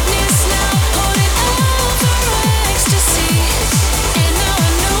darkness now, holding out for ecstasy. And now I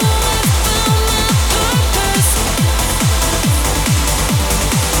know I found my purpose.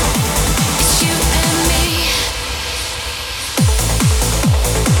 It's you and me.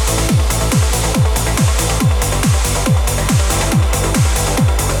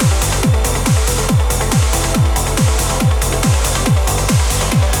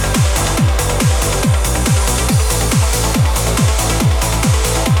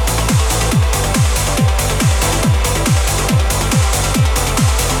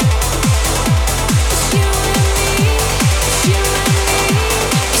 you and me.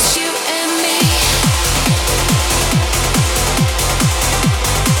 It's you and me. It's you and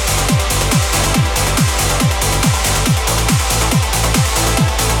me.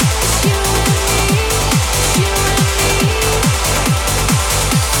 It's you and me. It's you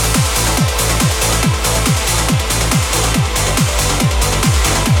and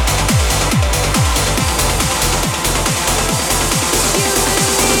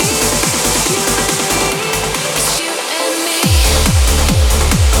me. It's you and me.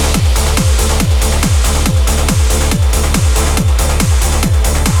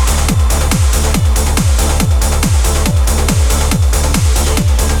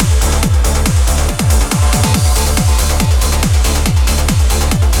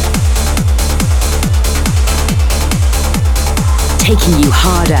 Taking you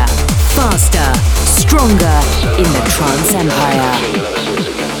harder, faster, stronger in the Trance Empire.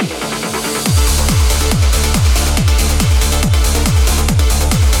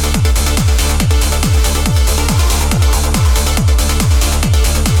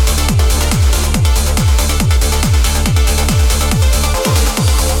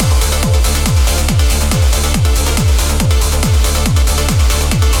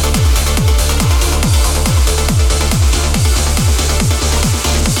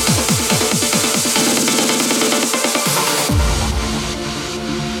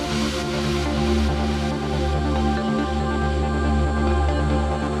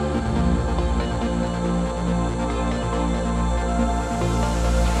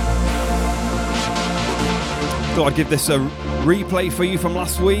 Thought I'd give this a replay for you from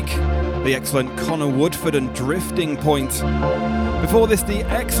last week. The excellent Connor Woodford and Drifting Point. Before this, the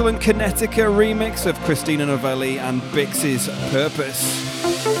excellent Kinetica remix of Christina Novelli and Bix's Purpose.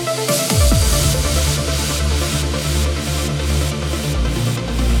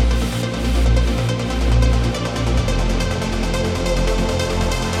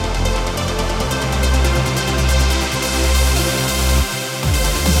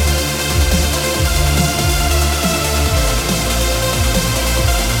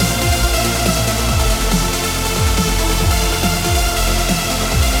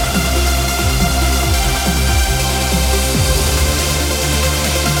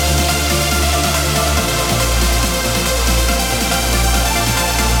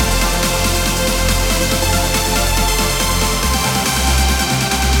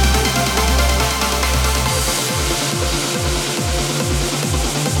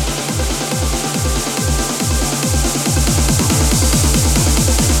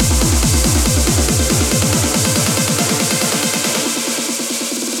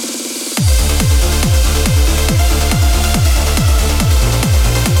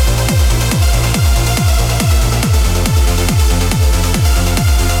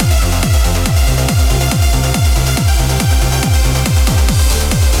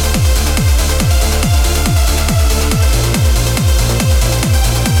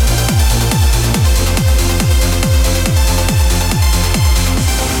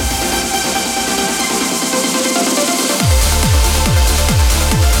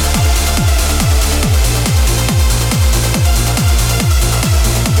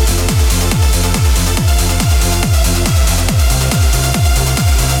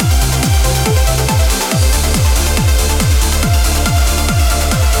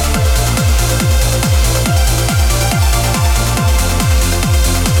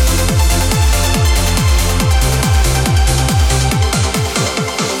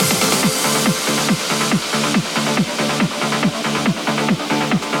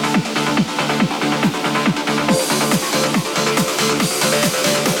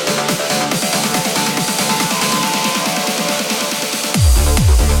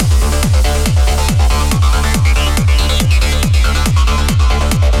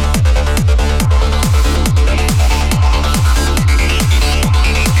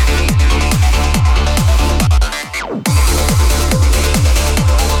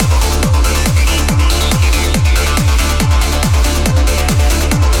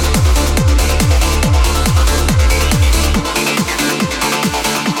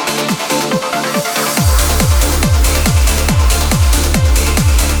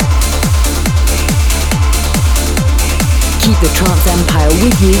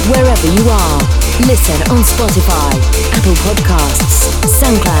 with you wherever you are. Listen on Spotify, Apple Podcasts,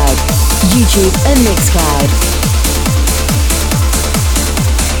 SoundCloud, YouTube and Mixcloud.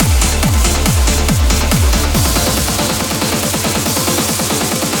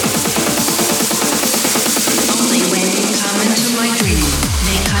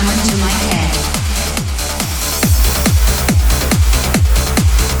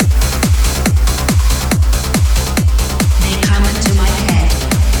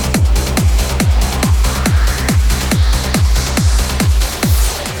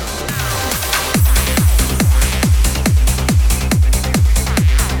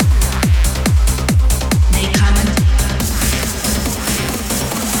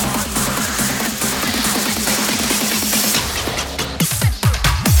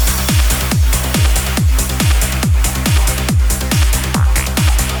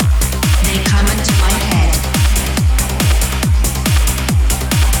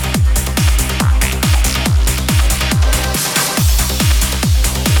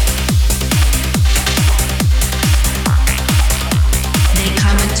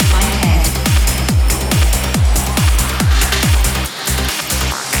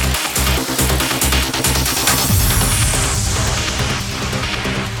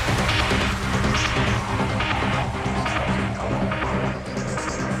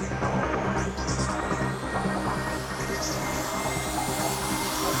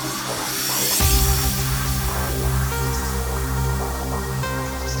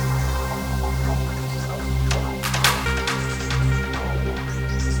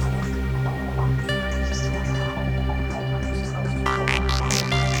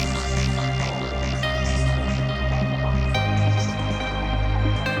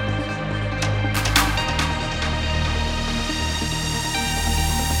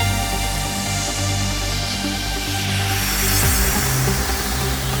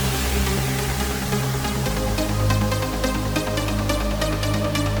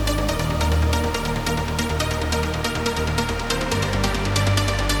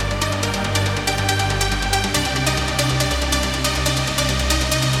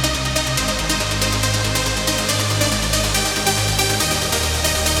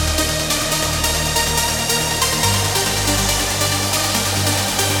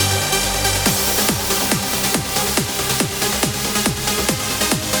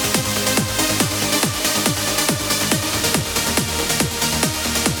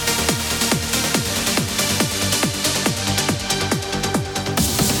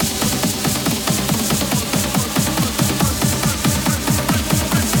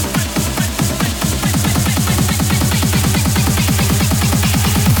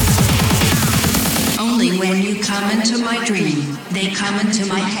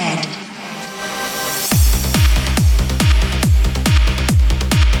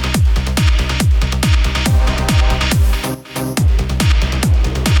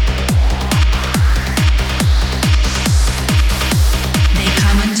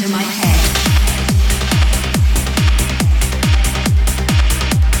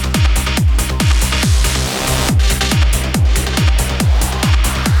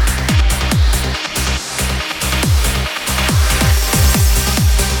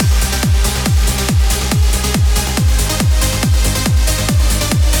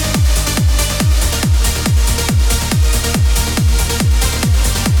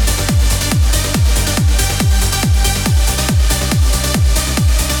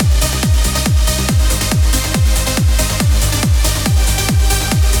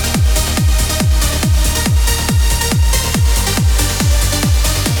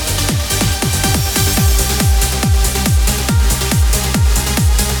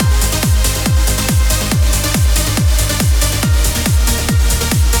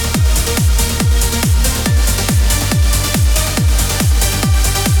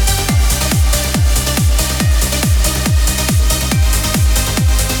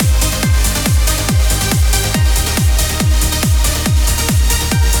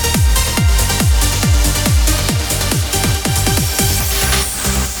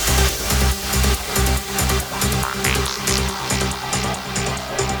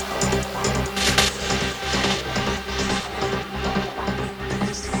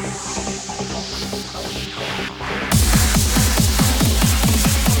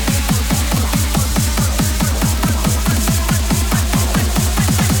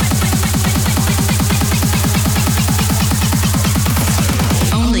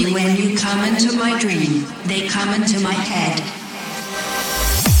 They come into my head.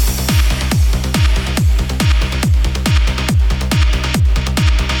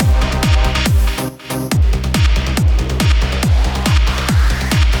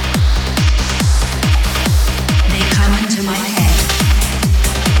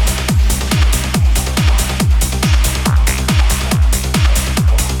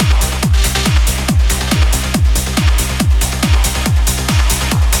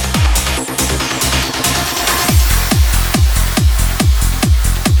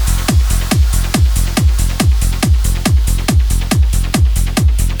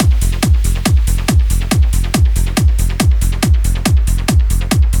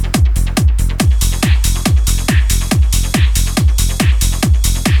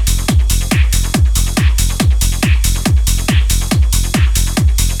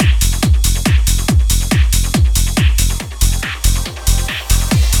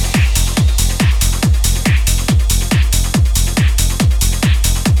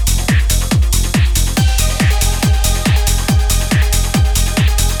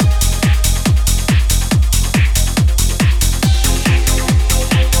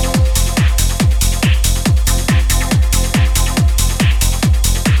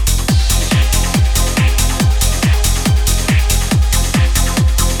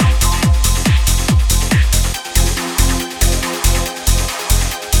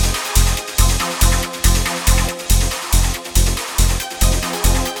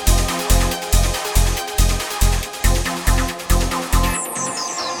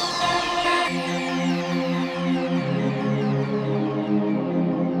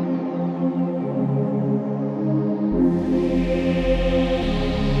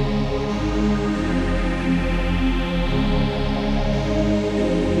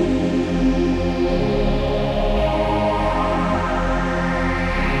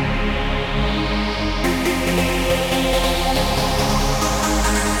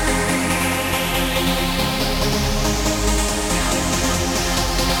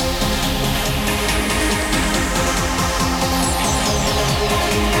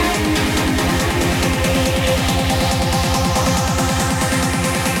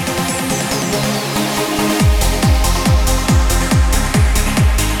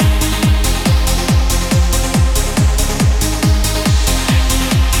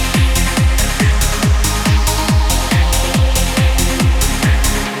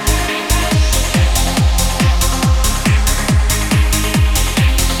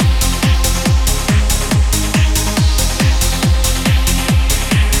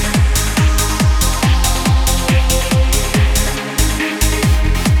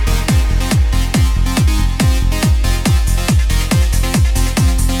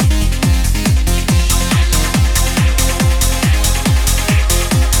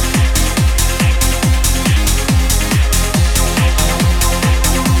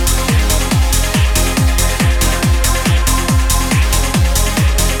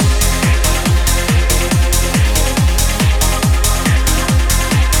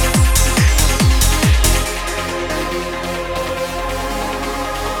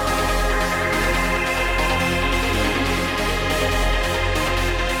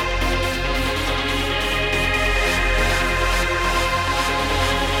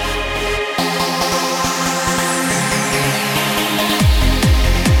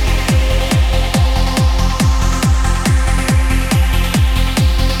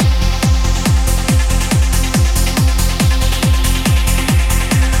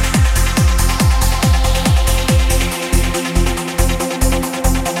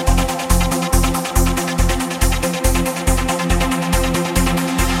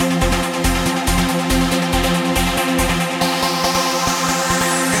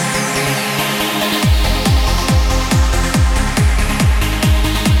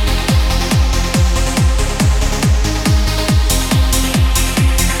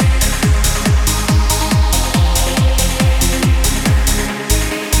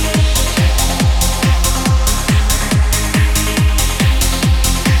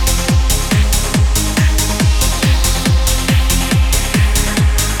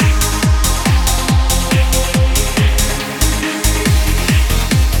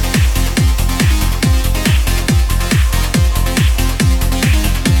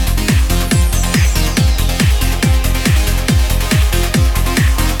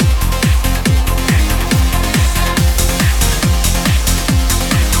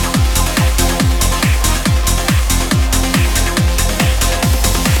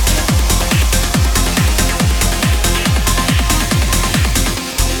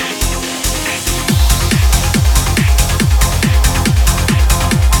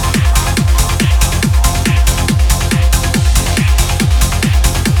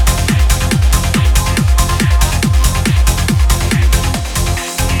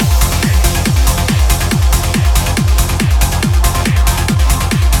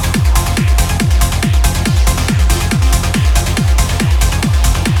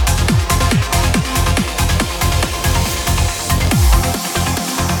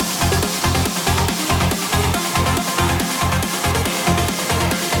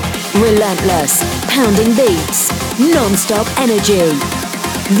 Relentless, pounding beats, non-stop energy.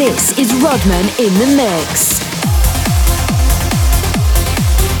 This is Rodman in the mix.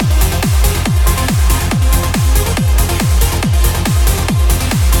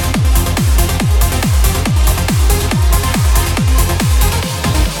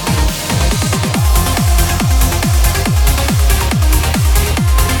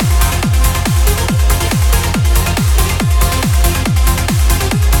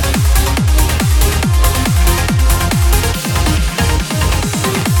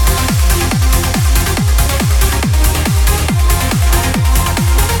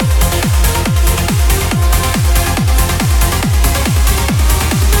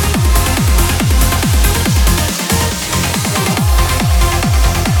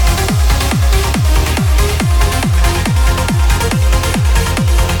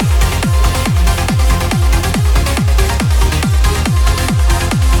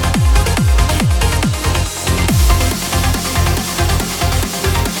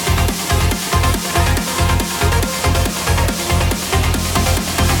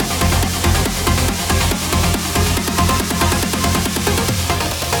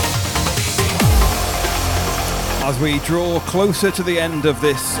 We draw closer to the end of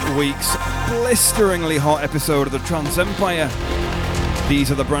this week's blisteringly hot episode of the Trance Empire. These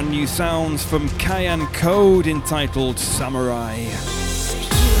are the brand new sounds from Cayenne Code entitled Samurai.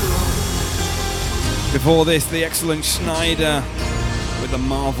 Before this, the excellent Schneider with the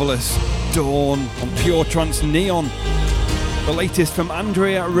marvellous Dawn on Pure Trance Neon. The latest from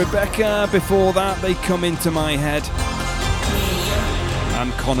Andrea Rebecca. Before that, They Come Into My Head.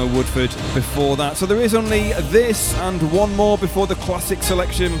 And Connor Woodford before that. So there is only this and one more before the classic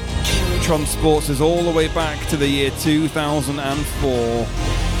selection transports us all the way back to the year 2004. あ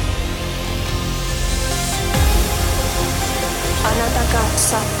なたが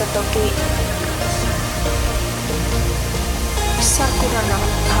去った時、桜の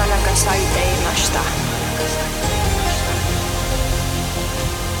花が咲いていました。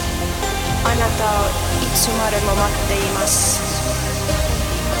あなたをいつまでも待っています。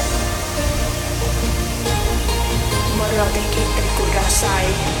戻ってきてください。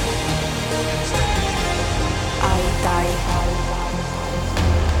会いたい。会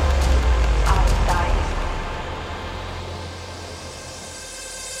いたい。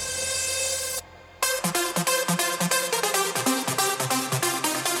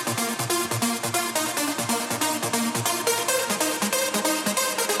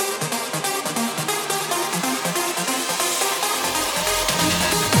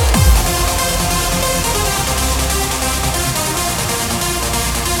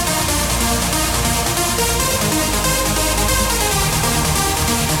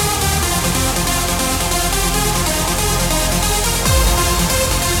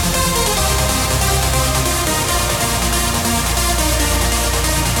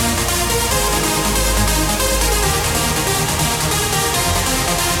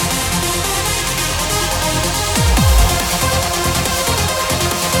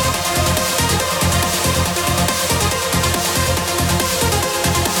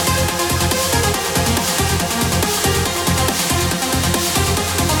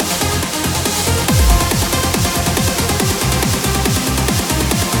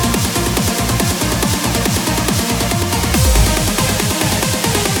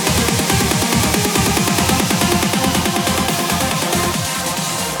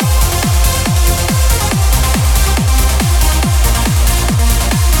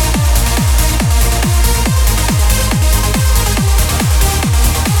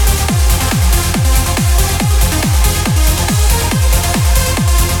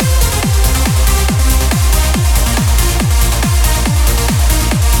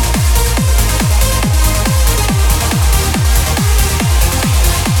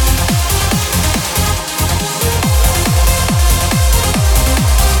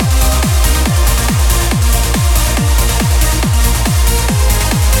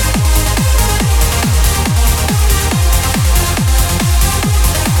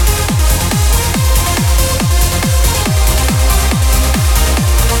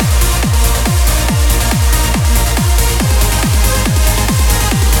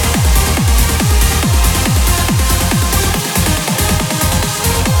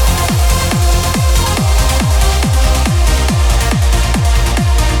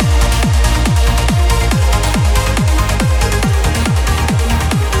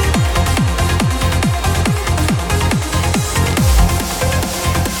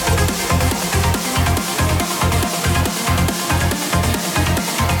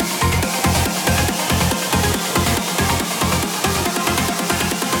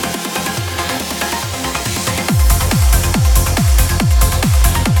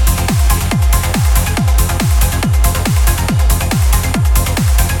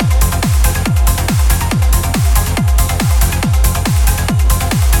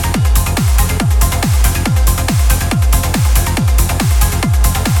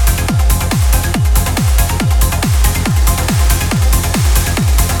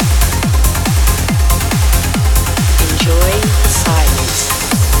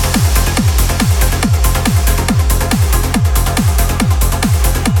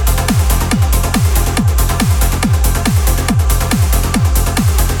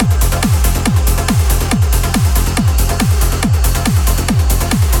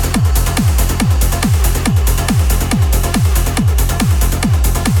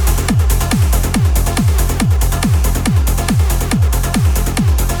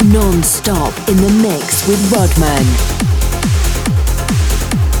non-stop in the mix with Rodman.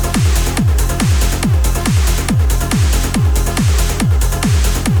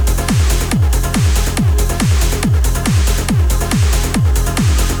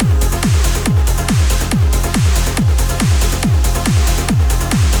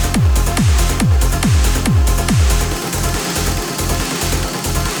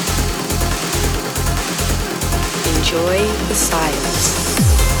 Enjoy the silence.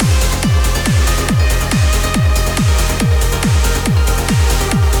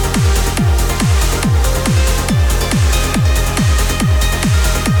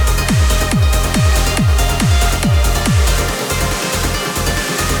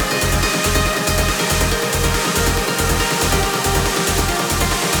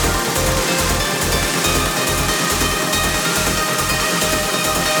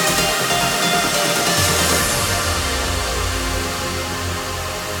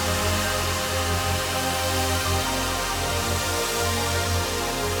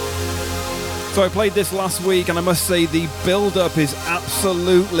 So I played this last week and I must say the build-up is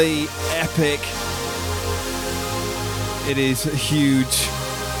absolutely epic. It is huge.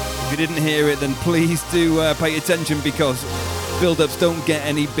 If you didn't hear it, then please do pay attention, because build-ups don't get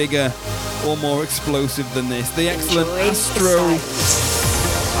any bigger or more explosive than this. The excellent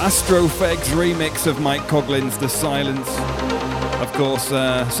Astrofegs remix of Mike Coughlin's The Silence. Of course,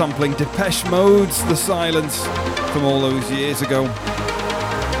 sampling Depeche Mode's The Silence from all those years ago.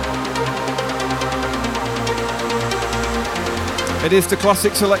 It is the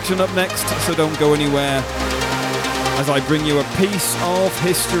classic selection up next, so don't go anywhere as I bring you a piece of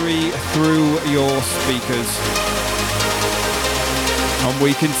history through your speakers. And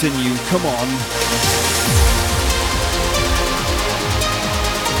we continue, come on.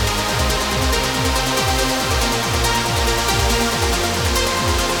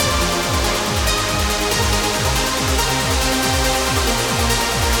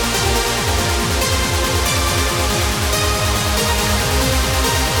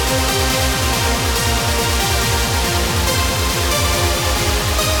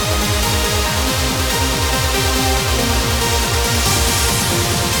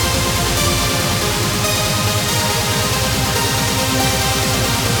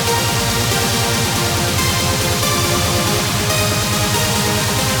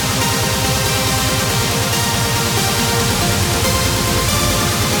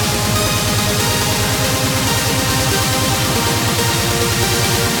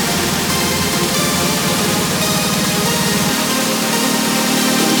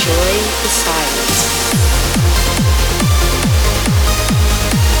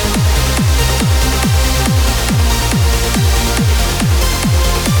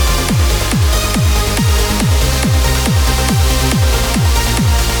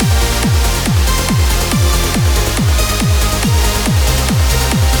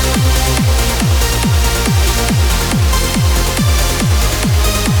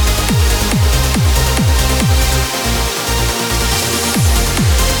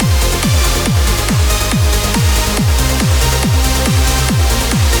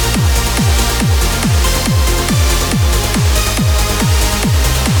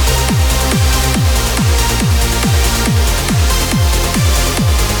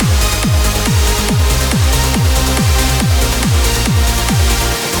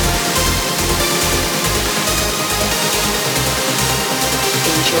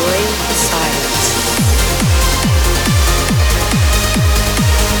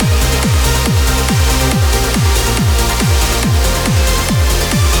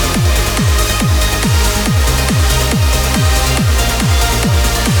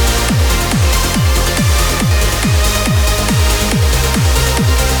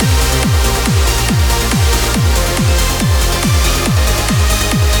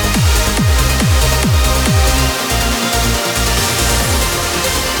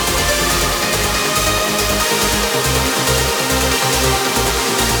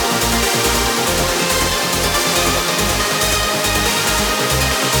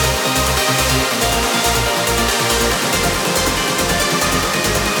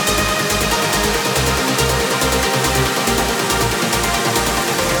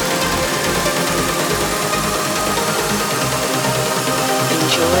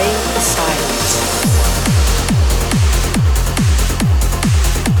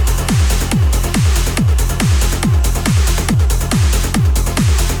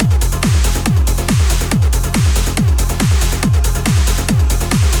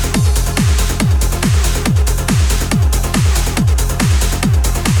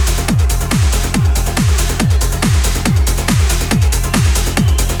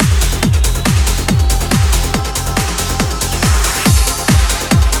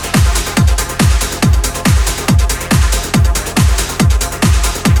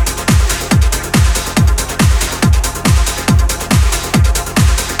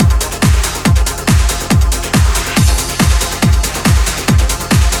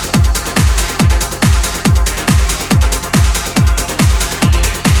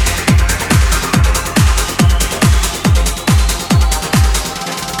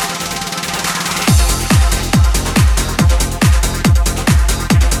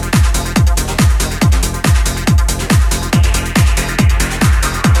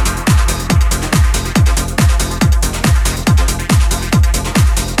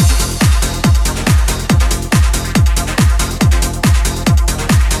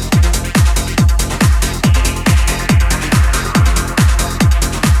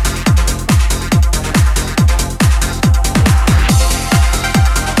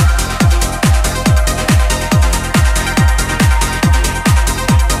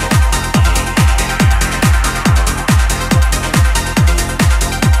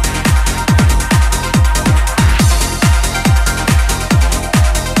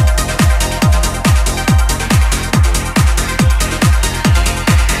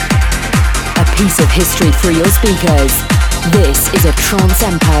 piece of history through your speakers. This is a Trance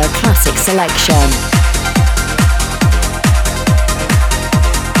Empire Classic Selection.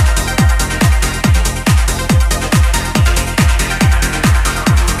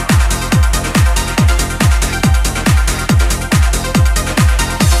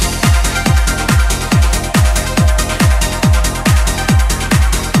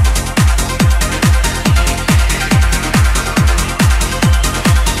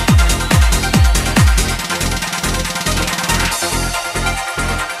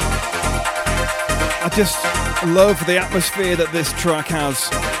 I just love the atmosphere that this track has.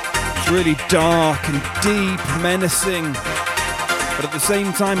 It's really dark and deep, menacing, but at the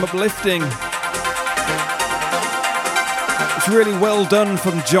same time uplifting. It's really well done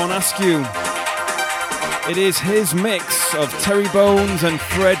from John Askew. It is his mix of Terry Bones and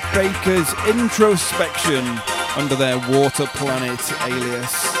Fred Baker's introspection under their Water Planet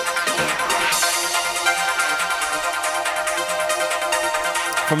alias.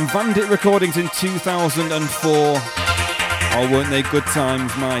 From Vandit Recordings in 2004. Oh, weren't they good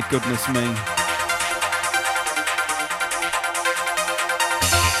times, my goodness me.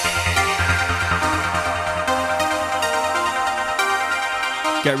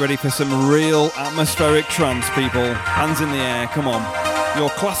 Get ready for some real atmospheric trance, people. Hands in the air, come on. Your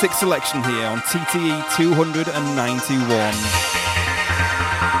classic selection here on TTE 291.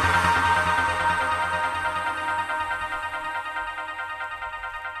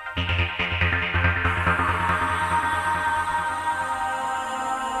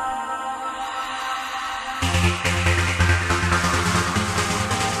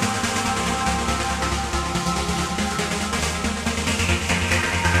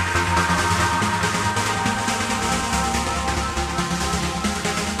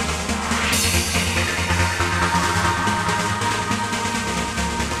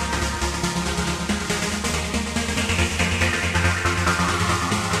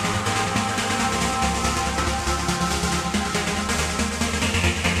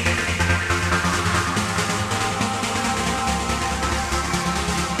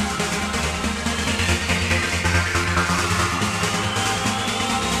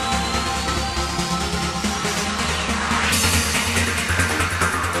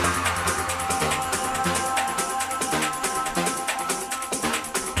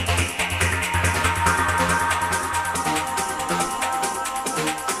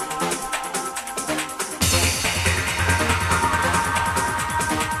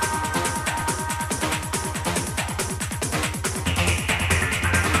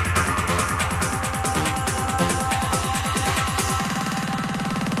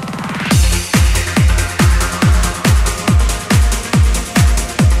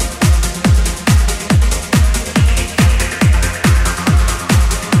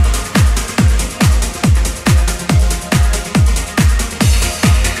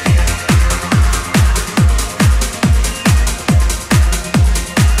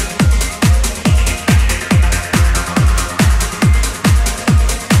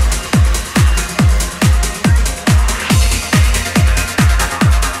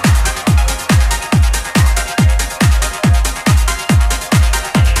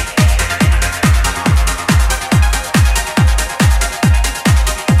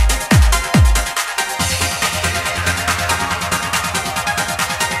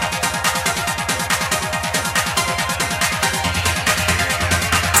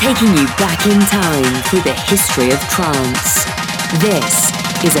 Taking you back in time through the history of trance. This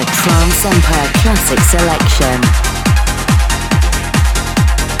is a Trance Empire Classic Selection.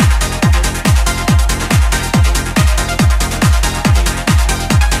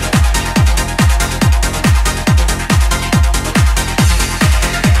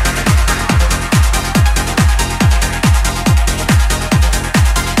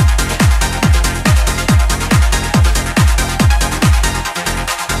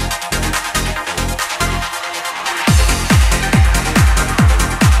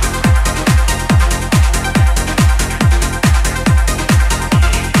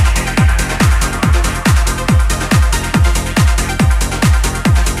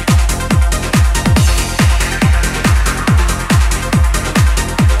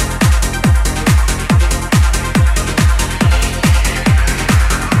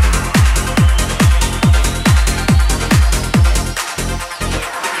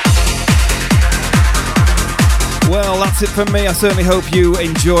 It from me. I certainly hope you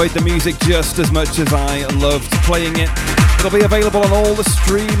enjoyed the music just as much as I loved playing it. It'll be available on all the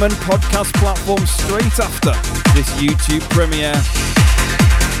stream and podcast platforms straight after this YouTube premiere.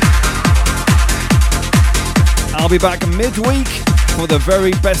 I'll be back midweek for the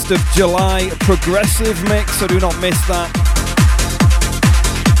very best of July progressive mix, so do not miss that.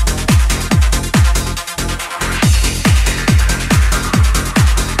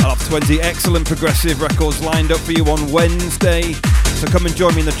 I'll have 20 excellent progressive records lined up for you on Wednesday, so come and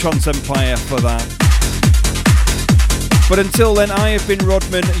join me in the Trance Empire for that. But until then, I have been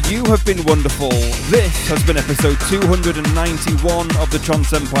Rodman, you have been wonderful. This has been episode 291 of the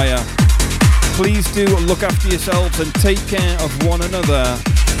Trance Empire. Please do look after yourselves and take care of one another.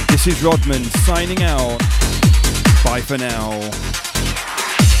 This is Rodman signing out. Bye for now.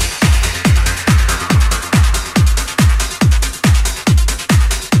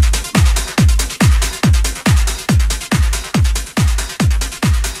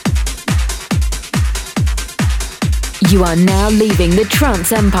 You are now leaving the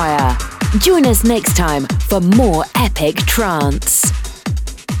Trance Empire. Join us next time for more epic trance.